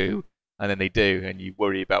in 2, and then they do, and you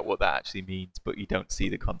worry about what that actually means, but you don't see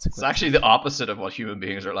the It's consequences. actually the opposite of what human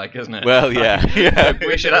beings are like, isn't it? Well, yeah, yeah.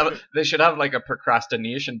 They should have like a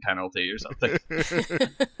procrastination penalty or something.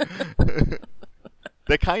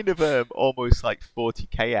 They're kind of almost like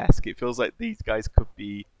 40k-esque. It feels like these guys could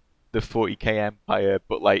be the 40k Empire,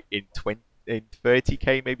 but like in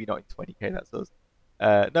 30k, maybe not in 20k. That's us.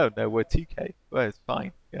 No, we're 2k. Well, it's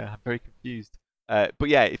fine. Yeah, I'm very confused. But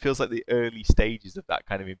yeah, it feels like the early stages of that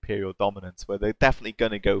kind of imperial dominance, where they're definitely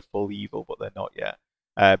gonna go full evil, but they're not yet.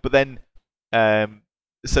 But then,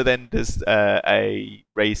 so then there's a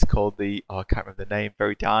race called I can't remember the name,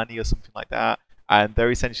 Veridani or something like that, and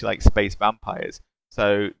they're essentially like space vampires.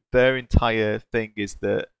 So their entire thing is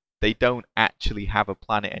that they don't actually have a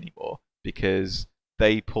planet anymore because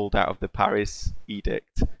they pulled out of the Paris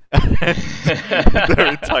Edict and their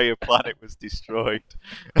entire planet was destroyed.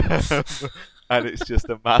 And it's just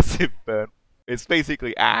a massive burn. It's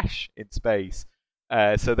basically ash in space.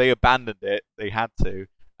 So they abandoned it. They had to.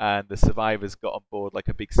 And the survivors got on board like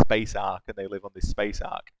a big space ark, and they live on this space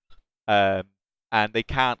ark. And they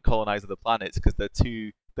can't colonize other planets because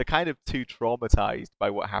they're kind of too traumatized by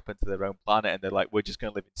what happened to their own planet, and they're like, we're just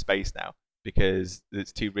going to live in space now because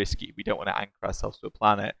it's too risky. We don't want to anchor ourselves to a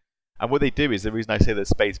planet. And what they do is, the reason I say they're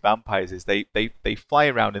space vampires is they fly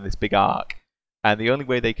around in this big ark, and the only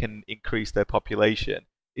way they can increase their population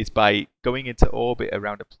is by going into orbit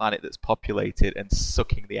around a planet that's populated and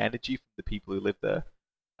sucking the energy from the people who live there.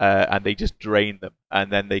 And they just drain them,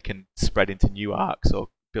 and then they can spread into new arcs or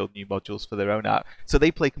build new modules for their own arc. So they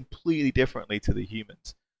play completely differently to the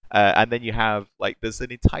humans. And then you have, like, there's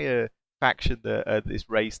an entire faction, this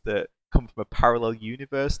race that come from a parallel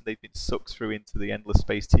universe, and they've been sucked through into the Endless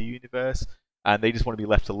Space 2 universe, and they just want to be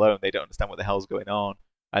left alone. They don't understand what the hell's going on.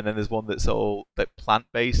 And then there's one that's all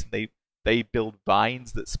plant-based, and they build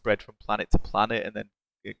vines that spread from planet to planet, and then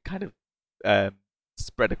it kind of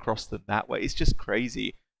spread across them that way. It's just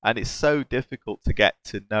crazy. And it's so difficult to get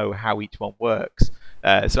to know how each one works.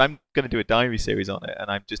 So I'm going to do a diary series on it, and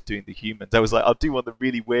I'm just doing the humans. I was like, I'll do one of the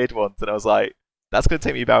really weird ones, and I was like, that's going to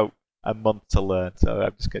take me about a month to learn, so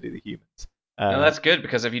I'm just going to do the humans. No, that's good,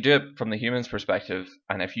 because if you do it from the human's perspective,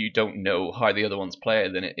 and if you don't know how the other ones play,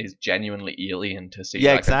 then it is genuinely alien to see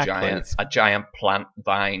a giant plant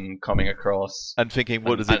vine coming across and thinking,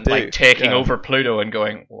 what does it do? Like taking over Pluto and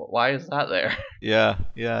going, well, why is that there?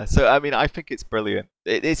 Yeah. So I mean, I think it's brilliant.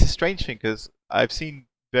 It's a strange thing because I've seen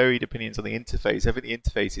varied opinions on the interface. I think the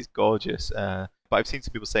interface is gorgeous, but I've seen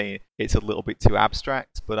some people saying it's a little bit too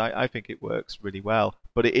abstract, but I think it works really well.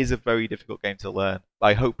 But it is a very difficult game to learn.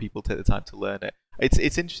 I hope people take the time to learn it.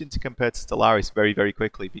 It's interesting to compare to Stellaris very, very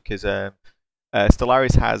quickly because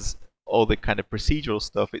Stellaris has all the kind of procedural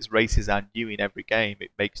stuff. Its races are new in every game.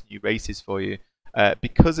 It makes new races for you.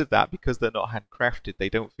 Because of that, because they're not handcrafted, they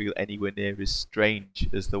don't feel anywhere near as strange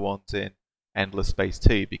as the ones in Endless Space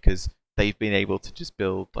 2 because they've been able to just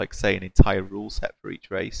build, like, say, an entire rule set for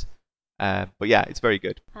each race. But yeah, it's very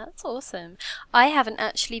good. That's awesome. I haven't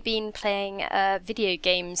actually been playing video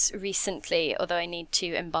games recently, although I need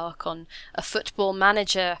to embark on a Football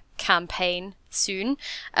Manager campaign soon.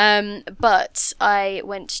 But I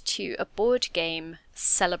went to a board game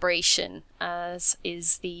celebration, as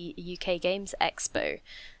is the UK Games Expo.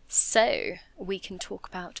 So we can talk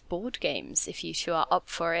about board games if you two are up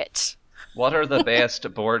for it. What are the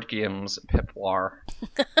best board games, Pipwar?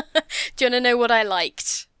 Do you want to know what I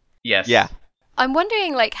liked? Yes. Yeah. I'm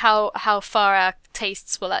wondering like how far our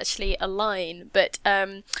tastes will actually align, but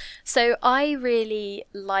so I really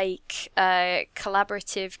like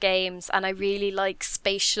collaborative games, and I really like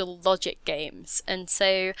spatial logic games. And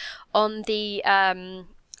so on the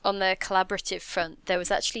collaborative front, there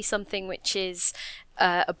was actually something which is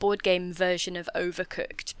a board game version of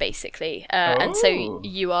Overcooked, basically. And so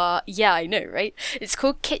you are, yeah, I know, right? It's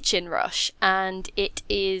called Kitchen Rush, and it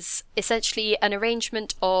is essentially an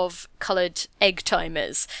arrangement of coloured egg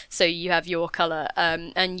timers. So you have your colour,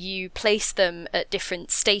 and you place them at different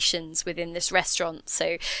stations within this restaurant.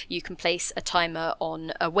 So you can place a timer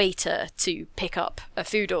on a waiter to pick up a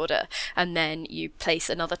food order, and then you place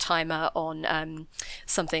another timer on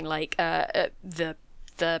something like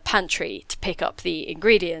the pantry to pick up the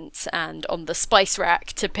ingredients, and on the spice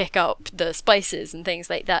rack to pick up the spices and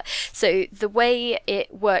things like that. So the way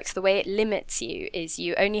it works, the way it limits you, is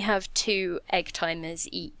you only have 2 egg timers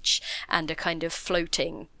each and a kind of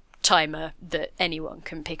floating timer that anyone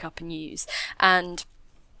can pick up and use. And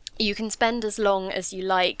you can spend as long as you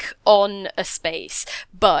like on a space,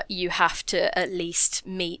 but you have to at least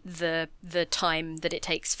meet the time that it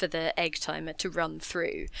takes for the egg timer to run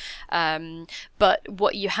through. But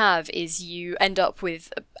what you have is you end up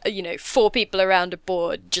with 4 people around a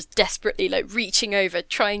board just desperately like reaching over,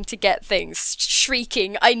 trying to get things,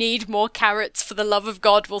 shrieking, "I need more carrots, for the love of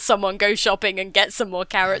God, will someone go shopping and get some more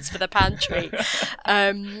carrots for the pantry?"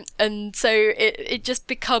 And so it just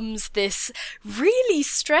becomes this really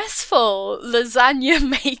stressful lasagna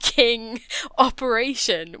making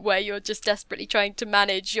operation where you're just desperately trying to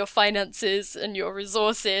manage your finances and your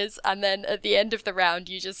resources, and then at the end of the round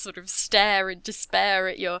you just sort of stare in despair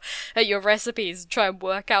at your recipes and try and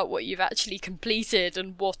work out what you've actually completed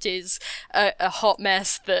and what is a hot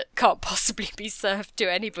mess that can't possibly be served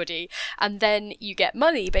to anybody. And then you get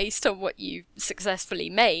money based on what you successfully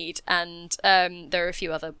made, and there are a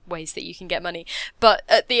few other ways that you can get money, but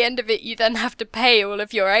at the end of it you then have to pay all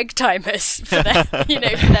of your egg timers for their for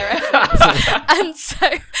their efforts. And so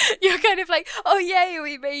you're kind of like, oh yay,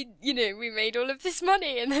 we made all of this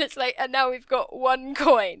money, and then it's like, and now we've got one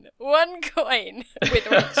coin with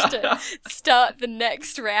which to start the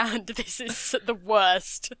next round. This is the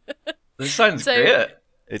worst. This sounds great.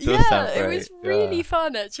 It does sound it great. was really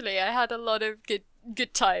fun, actually. I had a lot of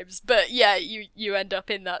good times, but yeah, you end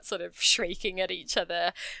up in that sort of shrieking at each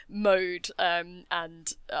other mode,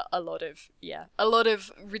 and a lot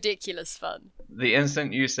of ridiculous fun. The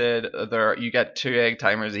instant you said you get 2 egg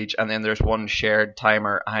timers each, and then there's one shared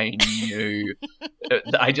timer, I knew,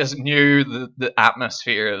 I just knew the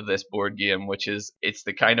atmosphere of this board game, which is, it's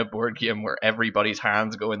the kind of board game where everybody's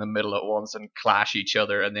hands go in the middle at once and clash each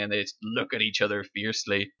other, and then they just look at each other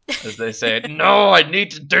fiercely as they say, "No, I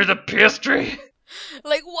need to do the pastry."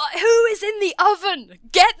 Like, what? Who is in the oven?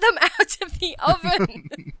 Get them out of the oven!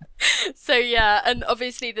 So yeah, and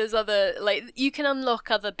obviously there's other, like, you can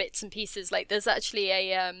unlock other bits and pieces. Like there's actually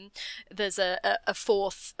a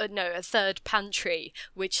third pantry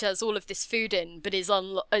which has all of this food in, but is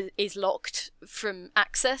locked from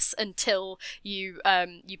access until you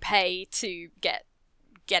pay to get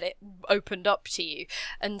it opened up to you.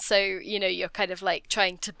 And so you're kind of like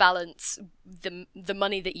trying to balance the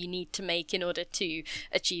money that you need to make in order to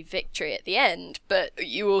achieve victory at the end, but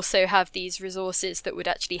you also have these resources that would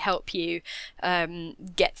actually help you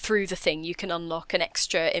get through the thing. You can unlock an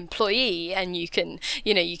extra employee, and you can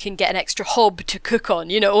get an extra hob to cook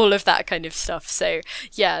on, all of that kind of stuff. So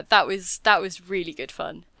yeah, that was really good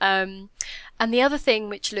fun. And the other thing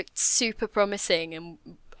which looked super promising and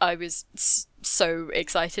I was so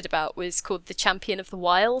excited about was called the Champion of the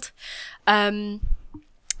Wild.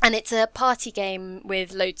 And it's a party game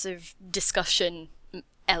with loads of discussion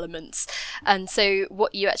elements. And so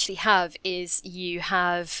what you actually have is you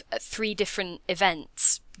have 3 different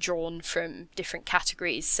events drawn from different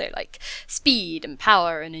categories, so like speed and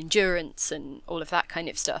power and endurance and all of that kind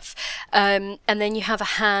of stuff. And then you have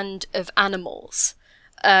a hand of animals,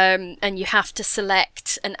 and you have to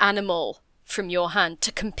select an animal from your hand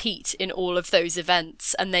to compete in all of those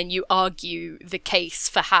events, and then you argue the case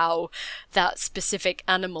for how that specific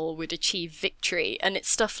animal would achieve victory. And it's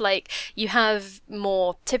stuff like, you have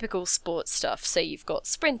more typical sports stuff, so you've got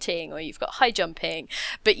sprinting or you've got high jumping,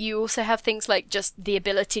 but you also have things like just the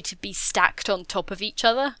ability to be stacked on top of each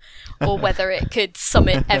other, or whether it could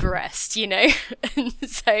summit Everest, and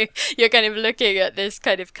so you're kind of looking at this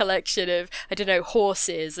kind of collection of, I don't know,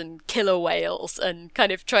 horses and killer whales, and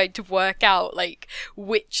kind of trying to work out like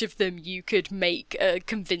which of them you could make a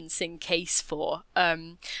convincing case for.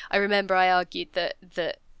 I remember I argued that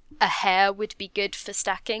a hare would be good for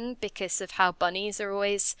stacking because of how bunnies are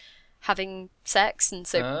always having sex, and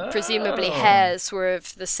so presumably hares were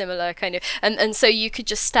of the similar kind of, and so you could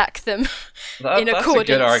just stack them in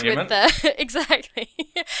accordance with the exactly.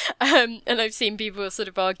 And I've seen people sort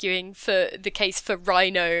of arguing for the case for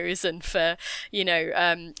rhinos and for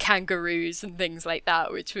kangaroos and things like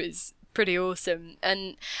that, which was pretty awesome.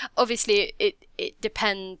 And obviously it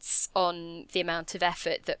depends on the amount of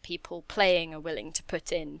effort that people playing are willing to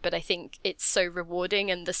put in, but I think it's so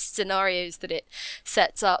rewarding, and the scenarios that it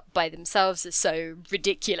sets up by themselves are so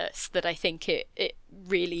ridiculous that I think it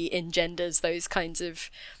really engenders those kinds of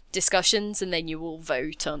discussions, and then you all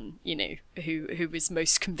vote on who was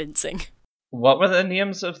most convincing. What were the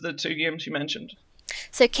names of the 2 games you mentioned?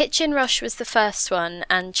 So Kitchen Rush was the first one,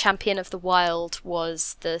 and Champion of the Wild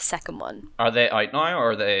was the second one. Are they out now,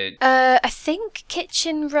 or are they... I think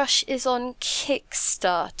Kitchen Rush is on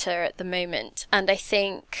Kickstarter at the moment, and I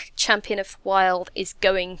think Champion of the Wild is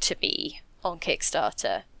going to be on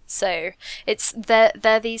Kickstarter. So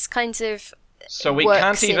they're these kinds of So we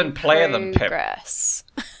can't even play them, Pip.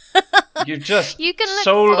 You just You can look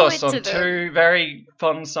sold us forward on to them. two very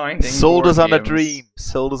fun-sounding Sold board us on a games. dream.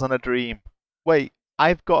 Sold us on a dream. Wait,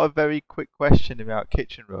 I've got a very quick question about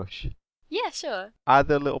Kitchen Rush. Yeah, sure. Are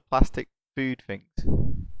there little plastic food things?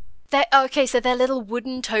 Okay, so they're little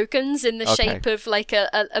wooden tokens in the Okay. shape of like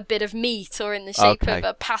a bit of meat, or in the shape Okay. of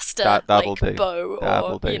a pasta That'll like do. bow,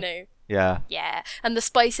 That'll or do. Yeah. yeah. And the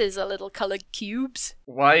spices are little coloured cubes.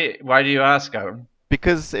 Why do you ask, Aaron?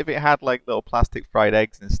 Because if it had like little plastic fried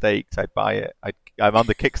eggs and steaks, I'd buy it. I'm on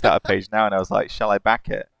the Kickstarter page now, and I was like, shall I back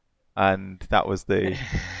it? And that was the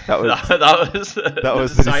that was that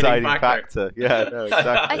was the deciding factor. Yeah, no,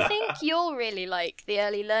 exactly. I think you'll really like the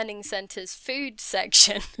Early Learning Centre's food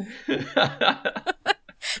section.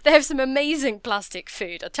 They have some amazing plastic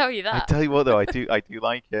food, I'll tell you I that. tell you what though, I do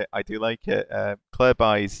like it. I do like it. Claire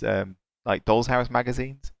buys like Doll's House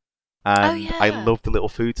magazines, and I yeah. love the little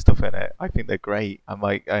food stuff in it. I think they're great. I'm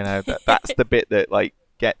like, I know that's the bit that like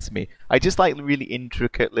gets me. I just like really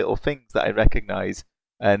intricate little things that I recognise,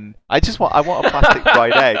 and I want a plastic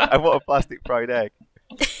fried egg. I want a plastic fried egg.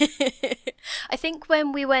 I think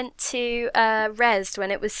when we went to Resd,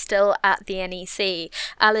 when it was still at the NEC,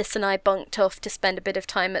 Alice and I bunked off to spend a bit of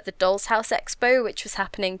time at the Doll's House Expo, which was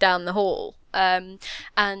happening down the hall. And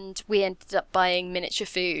we ended up buying miniature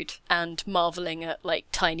food and marvelling at like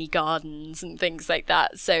tiny gardens and things like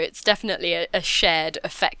that. So it's definitely a shared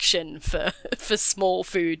affection for small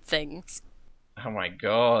food things. Oh my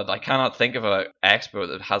god, I cannot think of an expo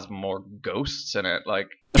that has more ghosts in it. Like,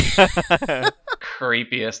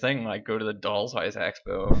 creepiest thing, like go to the Doll's House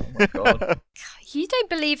Expo. Oh my god. You don't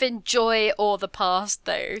believe in joy or the past,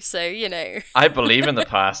 though, so you know. I believe in the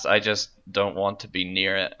past, I just don't want to be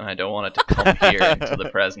near it, and I don't want it to come here into the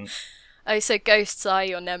present. Oh, so ghosts are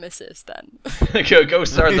your nemesis then?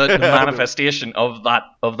 Ghosts are the manifestation of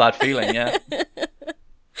that feeling, yeah.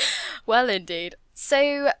 Well, indeed.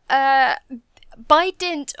 So, by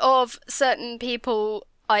dint of certain people,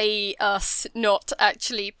 i.e. us, not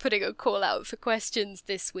actually putting a call out for questions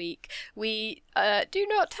this week, we do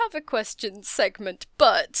not have a questions segment,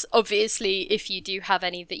 but obviously if you do have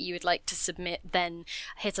any that you would like to submit, then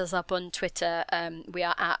hit us up on Twitter. We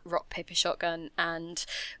are at Rock Paper Shotgun, and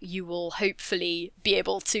you will hopefully be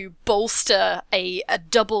able to bolster a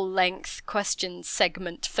double length questions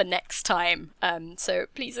segment for next time. So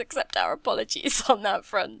please accept our apologies on that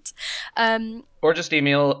front. Or just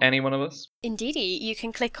email any one of us. Indeedy, you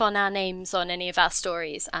can click on our names on any of our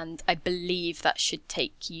stories, and I believe that should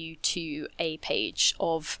take you to a page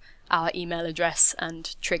of our email address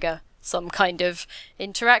and trigger some kind of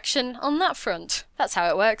interaction on that front. That's how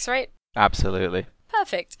it works, right? Absolutely.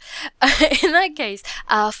 Perfect. In that case,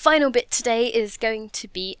 our final bit today is going to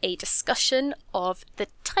be a discussion of the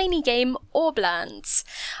tiny game Orblands.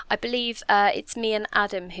 I believe it's me and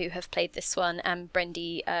Adam who have played this one, and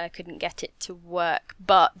Brendy couldn't get it to work,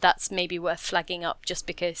 but that's maybe worth flagging up just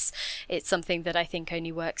because it's something that I think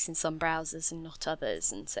only works in some browsers and not others,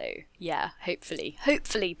 and so yeah, hopefully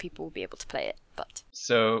people will be able to play it. But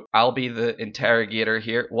So I'll be the interrogator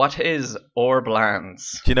here. What is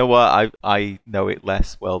Orblands? Do you know what? I know it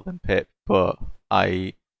less well than Pip, but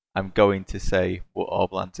I'm going to say what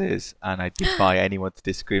Orblands is, and I defy anyone to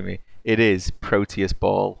disagree with me. It is Proteus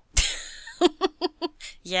Ball.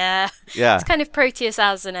 yeah, Yeah. it's kind of Proteus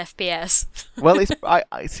as an FPS. Well,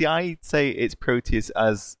 I'd say it's Proteus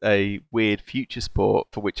as a weird future sport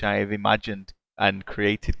for which I have imagined and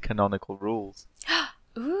created canonical rules.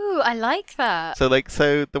 Ooh, I like that. So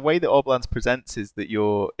the way that Orblands presents is that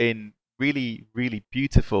you're in really, really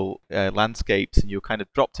beautiful landscapes, and you're kind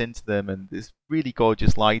of dropped into them, and there's really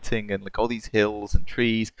gorgeous lighting and like all these hills and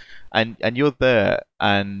trees, and you're there,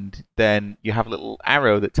 and then you have a little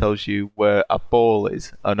arrow that tells you where a ball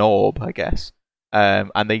is, an orb, I guess.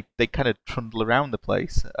 And they kind of trundle around the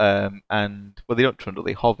place, and well, they don't trundle,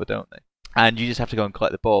 they hover, don't they? And you just have to go and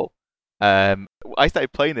collect the ball. I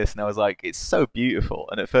started playing this and I was like, it's so beautiful.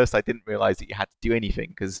 And at first I didn't realize that you had to do anything,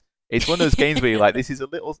 because it's one of those games where you're like,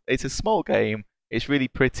 it's a small game, it's really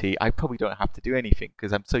pretty. I probably don't have to do anything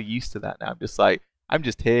because I'm so used to that now. I'm just like, I'm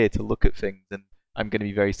just here to look at things, and I'm going to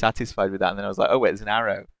be very satisfied with that. And then I was like, oh wait, there's an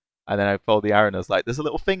arrow. And then I followed the arrow and I was like, there's a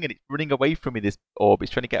little thing and it's running away from me, this orb.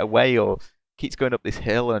 It's trying to get away or keeps going up this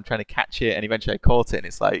hill, and I'm trying to catch it. And eventually I caught it, and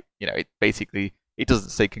it's like, it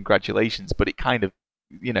doesn't say congratulations, but it kind of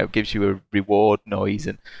gives you a reward noise,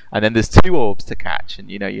 and then there's 2 orbs to catch,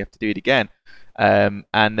 and you have to do it again, and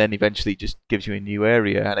then eventually it just gives you a new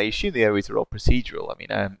area, and I assume the areas are all procedural. I mean,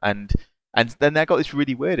 and then I got this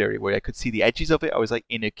really weird area where I could see the edges of it. I was like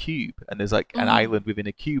in a cube, and there's like an island within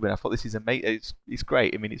a cube, and I thought this is amazing. It's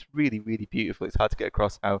great. I mean, it's really, really beautiful. It's hard to get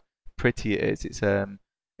across how pretty it is.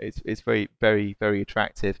 It's very, very, very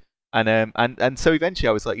attractive. And so eventually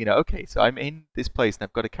I was like, okay, so I'm in this place and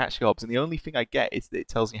I've got to catch the orbs, and the only thing I get is that it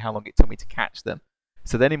tells me how long it took me to catch them.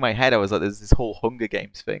 So then in my head I was like, there's this whole Hunger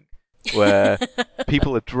Games thing where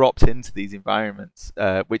people are dropped into these environments,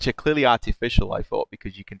 which are clearly artificial, I thought,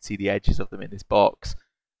 because you can see the edges of them in this box,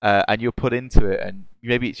 and you're put into it, and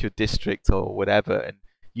maybe it's your district or whatever, and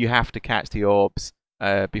you have to catch the orbs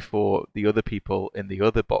before the other people in the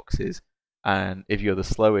other boxes, and if you're the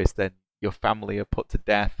slowest, then your family are put to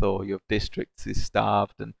death or your district is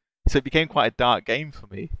starved, and so it became quite a dark game for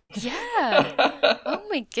me. Yeah. Oh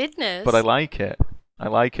my goodness. But I like it. I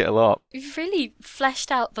like it a lot. You've really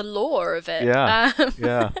fleshed out the lore of it. Yeah.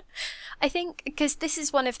 Yeah. I think because this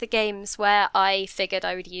is one of the games where I figured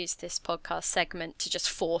I would use this podcast segment to just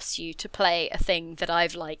force you to play a thing that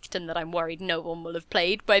I've liked and that I'm worried no one will have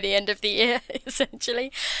played by the end of the year,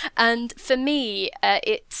 essentially. And for me,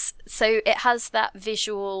 it has that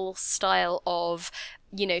visual style of,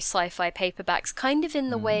 sci-fi paperbacks, kind of in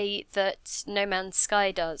the way that No Man's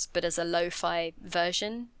Sky does, but as a lo-fi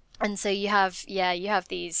version. And so you have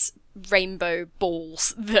these rainbow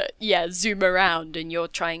balls that zoom around, and you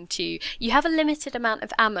have a limited amount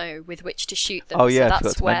of ammo with which to shoot them. Oh yeah, so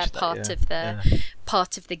that's where part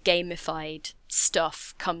of the gamified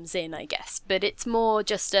stuff comes in, I guess. But it's more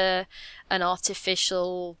just an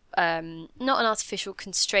artificial, not an artificial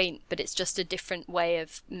constraint, but it's just a different way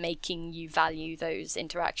of making you value those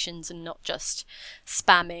interactions and not just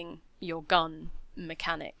spamming your gun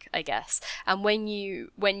mechanic, I guess. And when you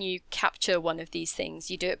capture one of these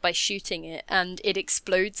things, you do it by shooting it, and it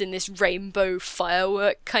explodes in this rainbow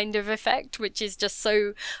firework kind of effect, which is just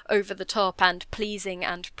so over the top and pleasing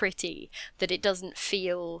and pretty that it doesn't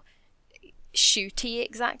feel shooty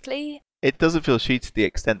exactly. It doesn't feel shooty to the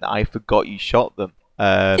extent that I forgot you shot them.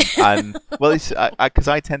 And well, it's because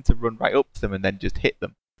I tend to run right up to them and then just hit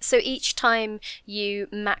them. So each time you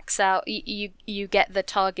max out, you get the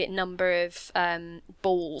target number of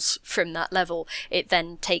balls from that level, it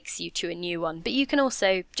then takes you to a new one. But you can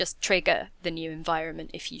also just trigger the new environment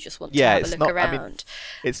if you just want to have a look around. I mean,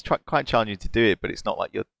 it's quite challenging to do it, but it's not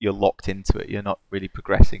like you're locked into it. You're not really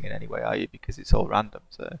progressing in any way, are you? Because it's all random.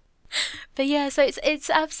 So. But yeah, so it's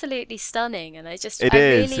absolutely stunning, and it's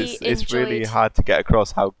really hard to get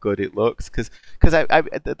across how good it looks, because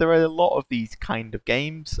there are a lot of these kind of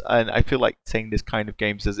games, and I feel like saying this kind of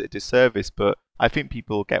games does it a disservice, but I think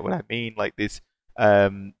people get what I mean, like this,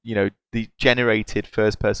 the generated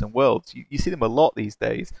first-person worlds. You see them a lot these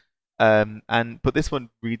days, but this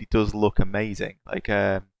one really does look amazing,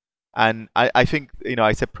 and I think,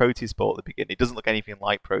 I said Proteus Sport at the beginning. It doesn't look anything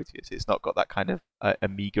like Proteus. It's not got that kind of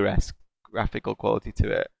Amiga-esque graphical quality to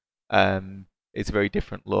it. It's a very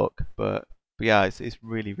different look, but yeah, it's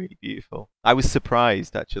really, really beautiful. I was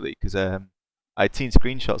surprised, actually, because I'd seen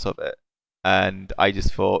screenshots of it, and I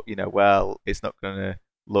just thought, it's not going to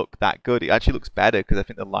look that good. It actually looks better because I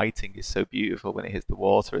think the lighting is so beautiful when it hits the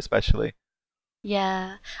water, especially.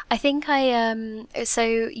 Yeah, I think so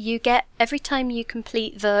you get, every time you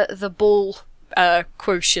complete the ball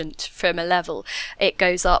quotient from a level, it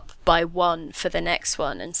goes up by 1 for the next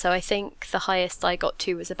one, and so I think the highest I got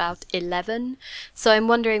to was about 11. So I'm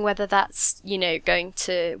wondering whether that's, going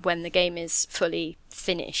to, when the game is fully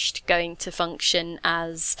finished, going to function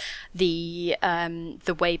as the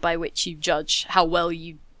way by which you judge how well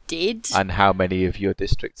you did. And how many of your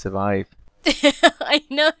districts survive. I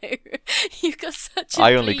know. You've got such a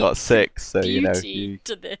I only got 6, so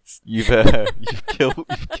to this. You've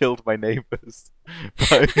killed my neighbours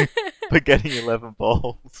by getting 11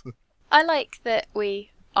 balls. I like that we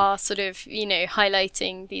are sort of,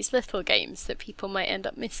 highlighting these little games that people might end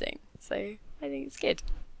up missing. So I think it's good.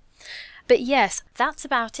 But yes, that's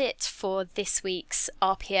about it for this week's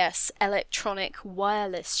RPS Electronic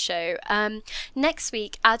Wireless Show. Next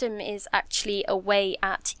week, Adam is actually away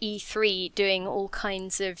at E3 doing all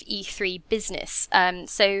kinds of E3 business.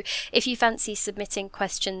 So if you fancy submitting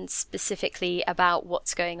questions specifically about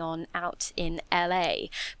what's going on out in LA,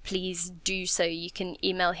 please do so. You can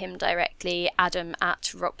email him directly,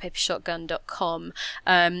 adam@rockpapershotgun.com,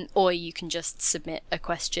 or you can just submit a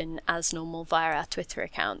question as normal via our Twitter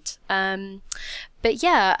account. But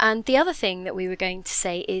yeah, and the other thing that we were going to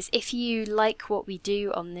say is, if you like what we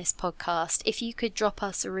do on this podcast, if you could drop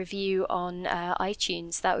us a review on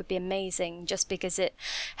iTunes, that would be amazing, just because it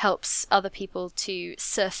helps other people to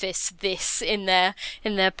surface this in their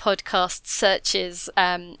podcast searches,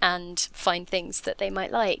 and find things that they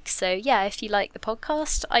might like. So yeah, if you like the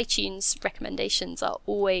podcast, iTunes recommendations are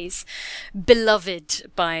always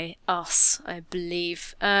beloved by us, I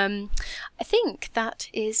believe. I think that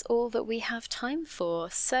is all that we have time for.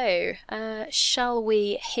 So, shall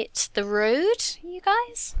we hit the road, you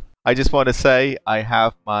guys? I just want to say I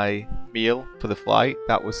have my meal for the flight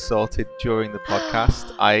that was sorted during the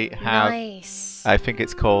podcast. I have, Nice. I think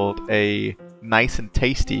it's called a nice and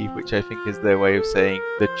tasty, which I think is their way of saying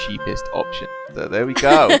the cheapest option. So there we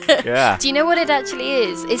go. Yeah. Do you know what it actually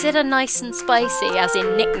is? Is it a nice and spicy, as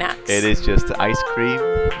in knickknacks? It is just ice cream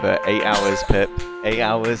for 8 hours, Pip. 8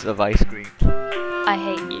 hours of ice cream. I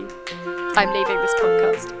hate you. I'm leaving this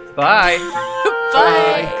podcast. Bye.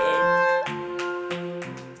 Bye.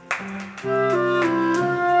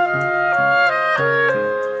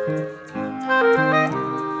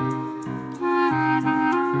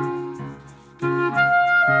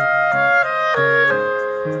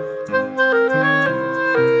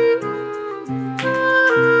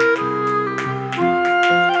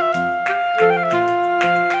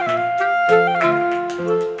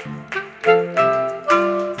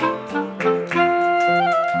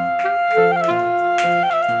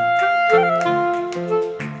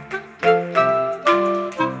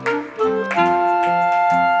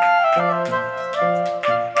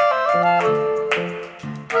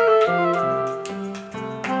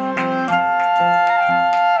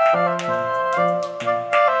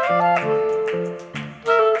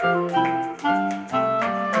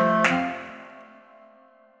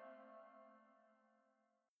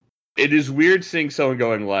 It is weird seeing someone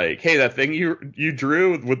going like, "Hey, that thing you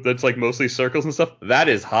drew with that's like mostly circles and stuff, that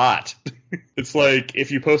is hot." It's like if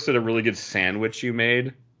you posted a really good sandwich you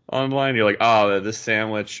made online, you're like, "Oh, this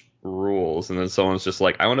sandwich rules," and then someone's just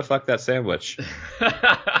like, "I want to fuck that sandwich."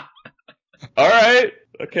 All right,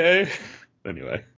 okay. Anyway.